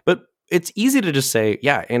busted, but it's easy to just say,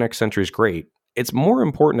 yeah, Annex Sentry is great. It's more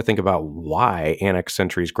important to think about why Annex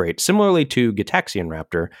Sentry is great. Similarly to Gitaxian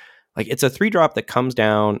Raptor, like, it's a 3-drop that comes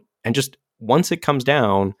down, and just once it comes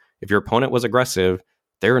down, if your opponent was aggressive,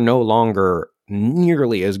 they're no longer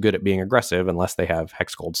nearly as good at being aggressive unless they have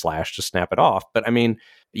Hexgold Slash to snap it off. But I mean,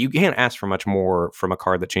 you can't ask for much more from a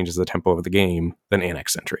card that changes the tempo of the game than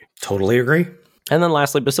Annex Sentry. Totally agree. And then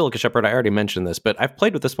lastly, Basilica Shepherd. I already mentioned this, but I've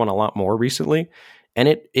played with this one a lot more recently, and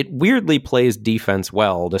it weirdly plays defense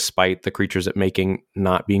well, despite the creatures it making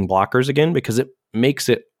not being blockers again, because it makes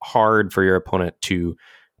it hard for your opponent to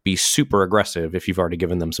be super aggressive if you've already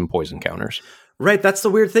given them some poison counters. Right. That's the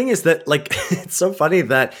weird thing, is that, like, it's so funny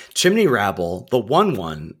that Chimney Rabble, the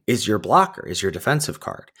 1/1, is your blocker, is your defensive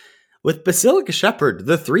card. With Basilica Shepherd,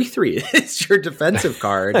 the 3/3 is your defensive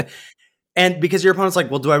card. And because your opponent's like,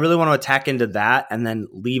 well, do I really want to attack into that and then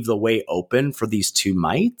leave the way open for these 2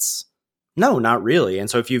 mites? No, not really. And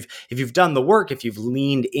so if you've done the work, if you've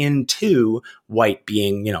leaned into white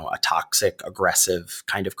being, a toxic, aggressive,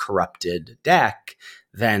 kind of corrupted deck,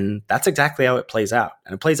 then that's exactly how it plays out.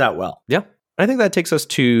 And it plays out well. Yeah. I think that takes us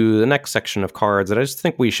to the next section of cards that I just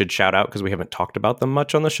think we should shout out because we haven't talked about them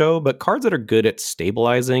much on the show, but cards that are good at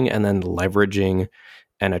stabilizing and then leveraging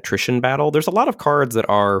an attrition battle. There's a lot of cards that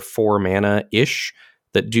are 4 mana-ish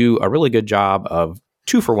that do a really good job of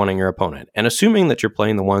 2-for-1ing your opponent. And assuming that you're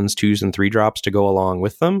playing the 1s, 2s, and 3 drops to go along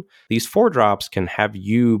with them, these 4 drops can have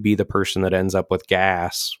you be the person that ends up with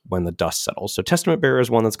gas when the dust settles. So Testament Bearer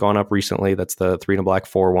is one that's gone up recently. That's the 3-and-a-black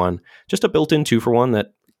 4/1. Just a built-in 2-for-1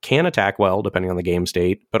 that can attack well, depending on the game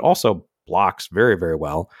state, but also blocks very, very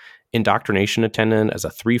well. Indoctrination Attendant as a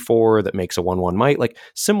 3/4 that makes a 1/1 might, like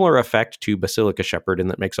similar effect to Basilica Shepherd in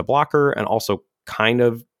that makes a blocker and also kind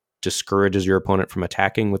of discourages your opponent from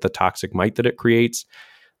attacking with the toxic might that it creates.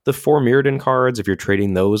 The 4 Mirrodin cards, if you're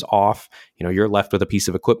trading those off, you're left with a piece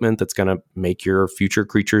of equipment that's going to make your future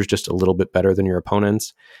creatures just a little bit better than your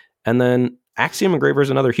opponent's. And then Axiom Engraver is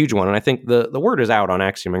another huge one. And I think the word is out on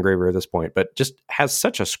Axiom Engraver at this point, but just has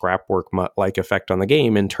such a scrapwork-like effect on the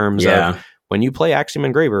game in terms of when you play Axiom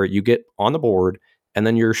Engraver, you get on the board, and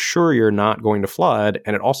then you're sure you're not going to flood,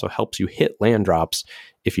 and it also helps you hit land drops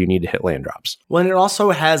if you need to hit land drops. Well, and it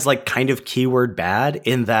also has, like, kind of keyword bad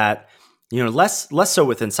in that, less so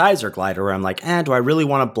with Incisor Glider, where I'm like, do I really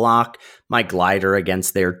want to block my Glider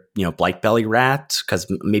against their, Blightbelly Rat? Because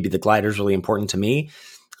maybe the Glider is really important to me.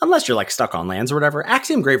 Unless you're, like, stuck on lands or whatever,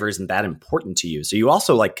 Axiom Engraver isn't that important to you. So you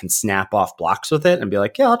also, like, can snap off blocks with it and be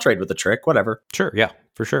like, yeah, I'll trade with the trick, whatever. Sure, yeah,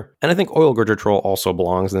 for sure. And I think Oil Gorger Troll also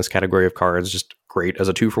belongs in this category of cards. Just great as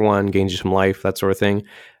a 2-for-1, gains you some life, that sort of thing.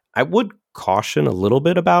 I would caution a little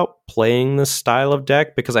bit about playing this style of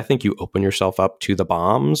deck because I think you open yourself up to the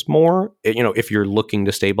bombs more, if you're looking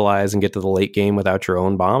to stabilize and get to the late game without your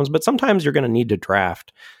own bombs. But sometimes you're going to need to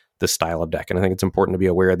draft this style of deck. And I think it's important to be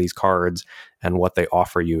aware of these cards and what they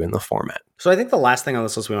offer you in the format. So I think the last thing on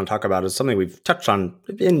this list we want to talk about is something we've touched on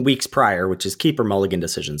in weeks prior, which is keep or mulligan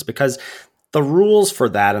decisions, because the rules for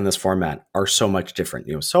that in this format are so much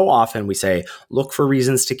different. So often we say, look for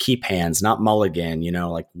reasons to keep hands, not mulligan,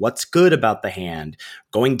 like what's good about the hand.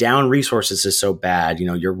 Going down resources is so bad.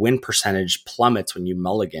 Your win percentage plummets when you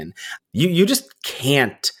mulligan. You just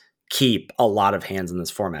can't keep a lot of hands in this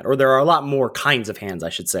format, or there are a lot more kinds of hands, I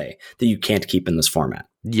should say, that you can't keep in this format.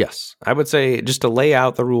 Yes, I would say just to lay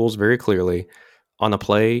out the rules very clearly. On the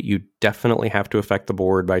play, you definitely have to affect the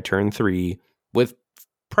board by turn 3 with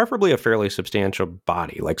preferably a fairly substantial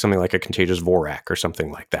body, like something like a Contagious Vorak or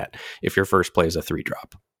something like that, if your first play is a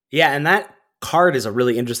 3-drop. Yeah, and that card is a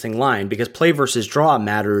really interesting line because play versus draw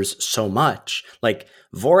matters so much. Like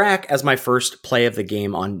Vorak as my first play of the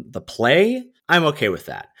game on the play, I'm okay with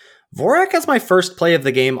that. Vorak as my first play of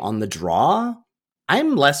the game on the draw,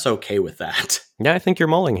 I'm less okay with that. Yeah, I think you're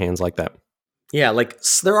mulling hands like that. Yeah, like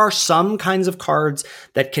there are some kinds of cards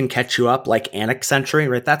that can catch you up, like Annex Sentry,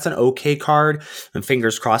 right? That's an okay card. And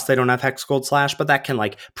fingers crossed they don't have Hex Gold Slash, but that can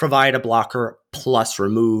like provide a blocker plus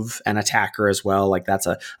remove an attacker as well. Like that's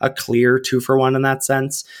a clear 2-for-1 in that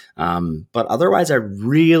sense. But otherwise, I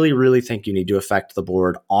really, really think you need to affect the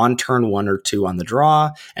board on turn 1 or 2 on the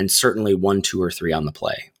draw, and certainly 1, 2, or 3 on the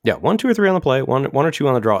play. Yeah, 1, 2, or 3 on the play, one or 2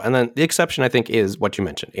 on the draw. And then the exception, I think, is what you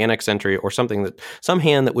mentioned, Annex Sentry or some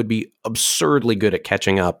hand that would be absurdly good at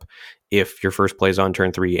catching up if your first play is on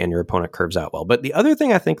turn 3 and your opponent curves out well. But the other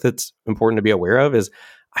thing I think that's important to be aware of is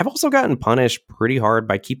I've also gotten punished pretty hard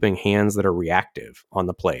by keeping hands that are reactive on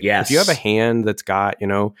the play. Yes. If you have a hand that's got,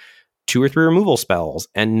 2 or 3 removal spells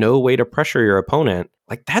and no way to pressure your opponent,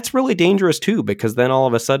 like that's really dangerous too, because then all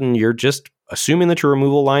of a sudden you're just assuming that your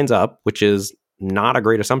removal lines up, which is not a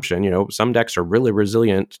great assumption. Some decks are really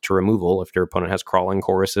resilient to removal if your opponent has crawling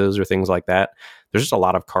choruses or things like that. There's just a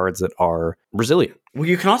lot of cards that are resilient. Well,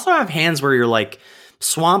 you can also have hands where you're like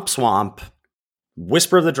Swamp,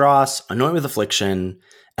 Whisper of the Dross, Anoint with Affliction,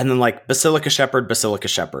 and then like Basilica Shepherd,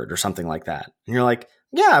 or something like that. And you're like,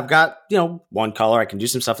 yeah, I've got, 1 color. I can do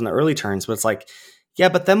some stuff in the early turns, but it's like, yeah,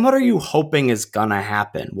 but then what are you hoping is gonna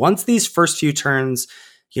happen? Once these first few turns,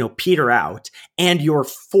 peter out and you're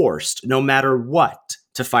forced, no matter what,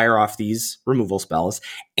 to fire off these removal spells.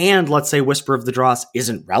 And let's say Whisper of the Dross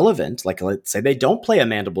isn't relevant. Like let's say they don't play a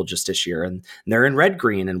Mandible Justiciar and they're in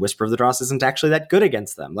red-green and Whisper of the Dross isn't actually that good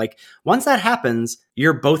against them. Like once that happens,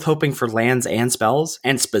 you're both hoping for lands and spells,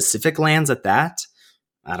 and specific lands at that.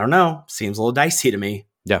 I don't know. Seems a little dicey to me.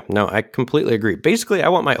 Yeah, no, I completely agree. Basically, I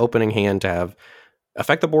want my opening hand to have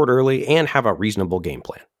affect the board early and have a reasonable game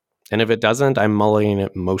plan. And if it doesn't, I'm mulling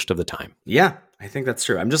it most of the time. Yeah, I think that's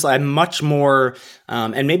true. I'm much more,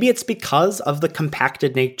 and maybe it's because of the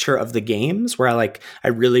compacted nature of the games where I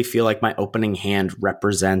really feel like my opening hand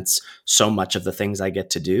represents so much of the things I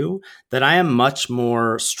get to do that I am much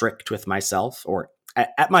more strict with myself, or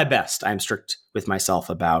at my best, I'm strict with myself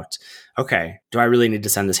about, okay, do I really need to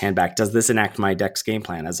send this hand back? Does this enact my deck's game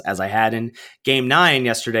plan? As I had in game 9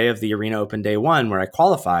 yesterday of the Arena Open Day 1, where I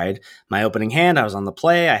qualified my opening hand, I was on the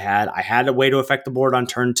play, I had a way to affect the board on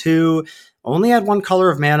turn 2, only had 1 color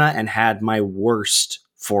of mana, and had my worst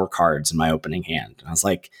 4 cards in my opening hand. And I was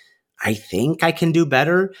like, I think I can do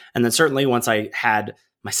better. And then certainly once I had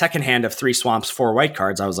my second hand of 3 swamps, 4 white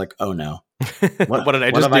cards, I was like, oh no. What did I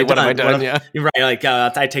just do? What have I done? Yeah. You're right. Like,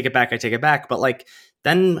 I take it back. But like,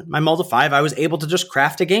 then my mull to 5, I was able to just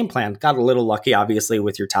craft a game plan. Got a little lucky, obviously,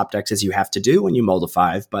 with your top decks, as you have to do when you mull to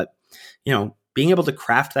 5. But, being able to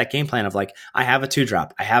craft that game plan of like, I have a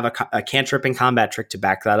 2-drop, I have a cantrip and combat trick to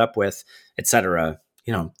back that up with, etc.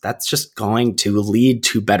 That's just going to lead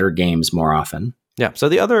to better games more often. Yeah. So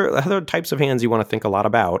the other types of hands you want to think a lot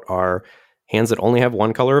about are hands that only have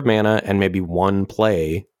 1 color of mana and maybe 1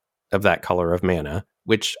 play of that color of mana,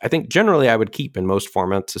 which I think generally I would keep in most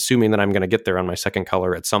formats, assuming that I'm going to get there on my second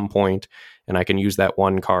color at some point and I can use that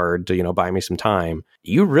 1 card to, buy me some time.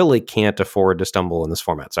 You really can't afford to stumble in this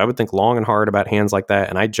format. So I would think long and hard about hands like that,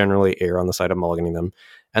 and I generally err on the side of mulliganing them.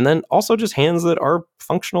 And then also just hands that are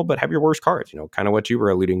functional but have your worst cards, kind of what you were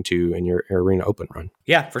alluding to in your Arena Open run.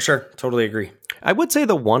 Yeah, for sure. Totally agree. I would say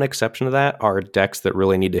the one exception to that are decks that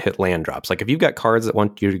really need to hit land drops. Like if you've got cards that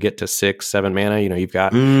want you to get to 6, 7 mana, you've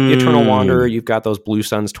got the Eternal Wanderer, you've got those Blue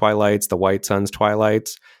Suns Twilights, the White Suns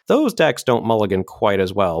Twilights. Those decks don't mulligan quite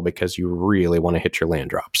as well because you really want to hit your land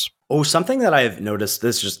drops. Oh, something that I've noticed,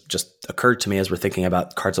 this just occurred to me as we're thinking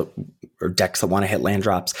about cards or decks that want to hit land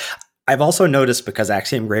drops. I've also noticed, because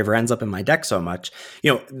Axiom Graver ends up in my deck so much,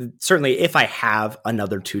 certainly if I have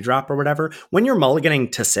another 2-drop or whatever, when you're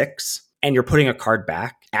mulliganing to 6 and you're putting a card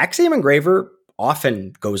back, Axiom Engraver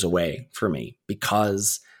often goes away for me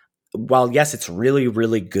because while yes, it's really,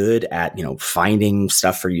 really good at, finding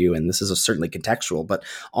stuff for you, and this is certainly contextual, but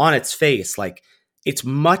on its face, like it's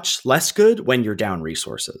much less good when you're down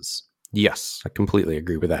resources. Yes, I completely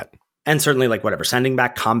agree with that. And certainly sending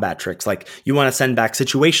back combat tricks, like you want to send back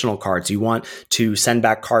situational cards. You want to send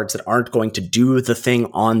back cards that aren't going to do the thing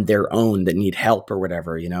on their own, that need help or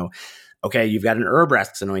whatever, Okay, you've got an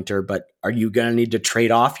Urbrask's Anointer, but are you going to need to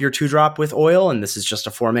trade off your 2-drop with oil? And this is just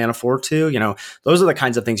a 4-mana 4/2. Those are the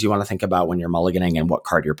kinds of things you want to think about when you're mulliganing and what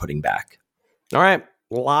card you're putting back. All right.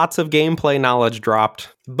 Lots of gameplay knowledge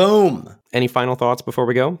dropped. Boom. Any final thoughts before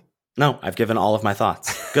we go? No, I've given all of my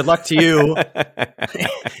thoughts. Good luck to you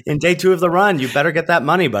in day 2 of the run. You better get that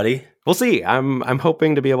money, buddy. We'll see. I'm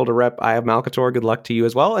hoping to be able to rep Eye of Malcator. Good luck to you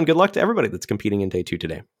as well. And good luck to everybody that's competing in day 2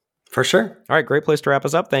 today. For sure. All right, great place to wrap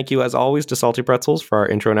us up. Thank you, as always, to Salty Pretzels for our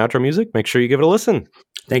intro and outro music. Make sure you give it a listen.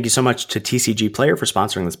 Thank you so much to TCG Player for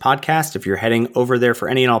sponsoring this podcast. If you're heading over there for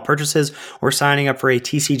any and all purchases or signing up for a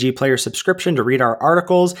TCG Player subscription to read our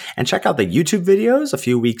articles and check out the YouTube videos a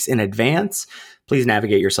few weeks in advance, please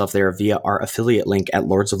navigate yourself there via our affiliate link at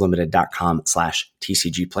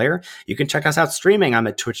lordsoflimited.com/TCGplayer. You can check us out streaming. I'm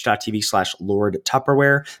at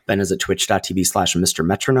twitch.tv/LordTupperware. Ben is at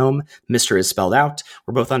twitch.tv/MrMetronome. Mr. is spelled out.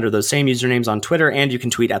 We're both under those same usernames on Twitter, and you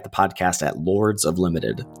can tweet at the podcast at Lords of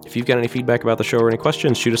Limited. If you've got any feedback about the show or any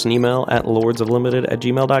questions, shoot us an email at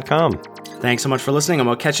lordsoflimited@gmail.com. Thanks so much for listening, and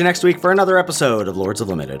we'll catch you next week for another episode of Lords of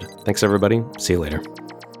Limited. Thanks, everybody. See you later.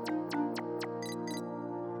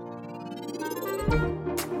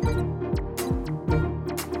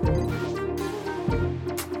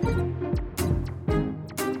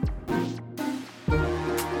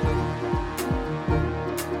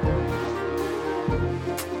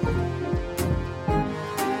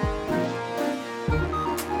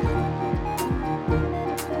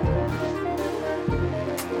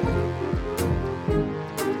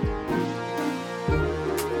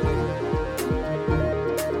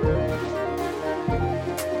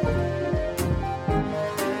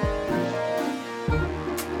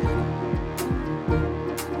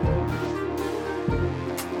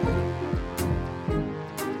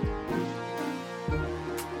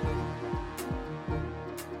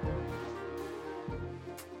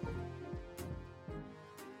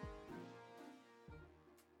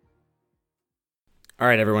 All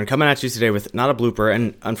right, everyone, coming at you today with not a blooper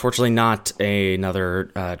and unfortunately not another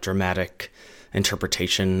dramatic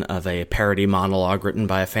interpretation of a parody monologue written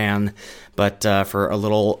by a fan, but for a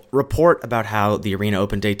little report about how the Arena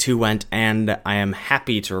Open Day 2 went, and I am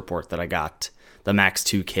happy to report that I got the Max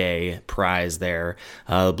 2K prize there.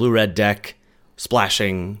 The Blue-Red deck,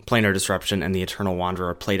 Splashing, Planar Disruption, and the Eternal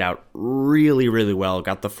Wanderer played out really, really well.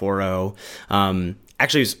 Got the 4-0.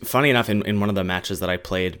 Actually, it was funny enough, in one of the matches that I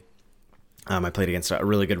played against a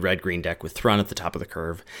really good red-green deck with Thrun at the top of the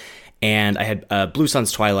curve, and I had Blue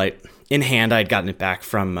Sun's Twilight in hand. I had gotten it back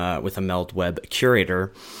from with a Meld Web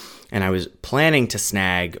Curator, and I was planning to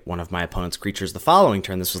snag one of my opponent's creatures the following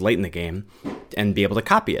turn. This was late in the game, and be able to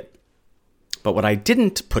copy it. But what I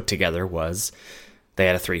didn't put together was they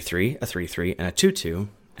had a 3-3, a 3-3, and a 2-2,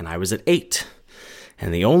 and I was at 8.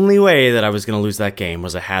 And the only way that I was going to lose that game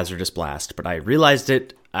was a Hazardous Blast, but I realized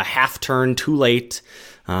it a half turn too late.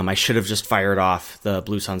 I should have just fired off the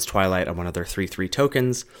Blue Sun's Twilight on one of their 3-3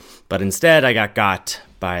 tokens, but instead I got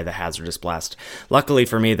by the Hazardous Blast. Luckily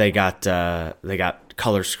for me, they got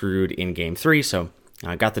color screwed in game 3, so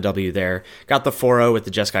I got the W there. Got the 4-0 with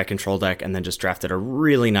the Jeskai control deck, and then just drafted a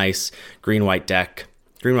really nice green-white deck,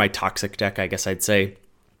 green-white toxic deck, I guess I'd say,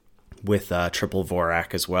 with triple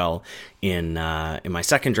Vorak as well in my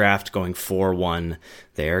second draft, going 4-1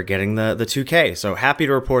 there, getting the 2K. So happy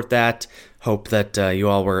to report that. Hope that you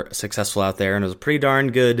all were successful out there, and it was a pretty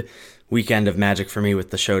darn good weekend of Magic for me with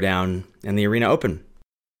the Showdown and the Arena Open.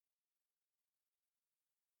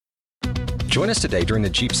 Join us today during the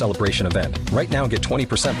Jeep Celebration event. Right now, get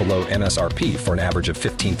 20% below MSRP for an average of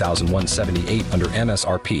 $15,178 under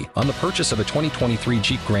MSRP on the purchase of a 2023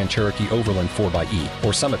 Jeep Grand Cherokee Overland 4xE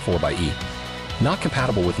or Summit 4xE. Not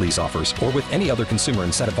compatible with lease offers or with any other consumer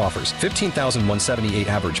incentive offers. $15,178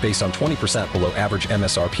 average based on 20% below average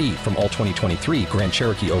MSRP from all 2023 Grand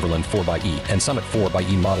Cherokee Overland 4xE and Summit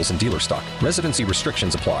 4xE models in dealer stock. Residency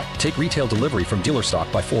restrictions apply. Take retail delivery from dealer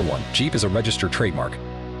stock by 4/1. Jeep is a registered trademark.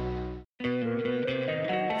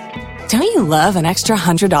 Don't you love an extra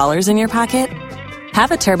 $100 in your pocket?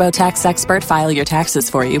 Have a TurboTax expert file your taxes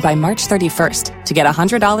for you by March 31st to get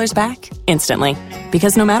 $100 back instantly.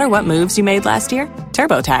 Because no matter what moves you made last year,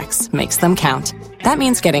 TurboTax makes them count. That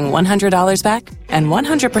means getting $100 back and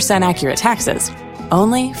 100% accurate taxes,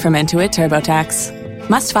 only from Intuit TurboTax.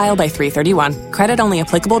 Must file by 3/31. Credit only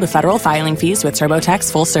applicable to federal filing fees with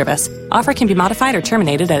TurboTax full service. Offer can be modified or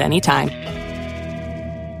terminated at any time.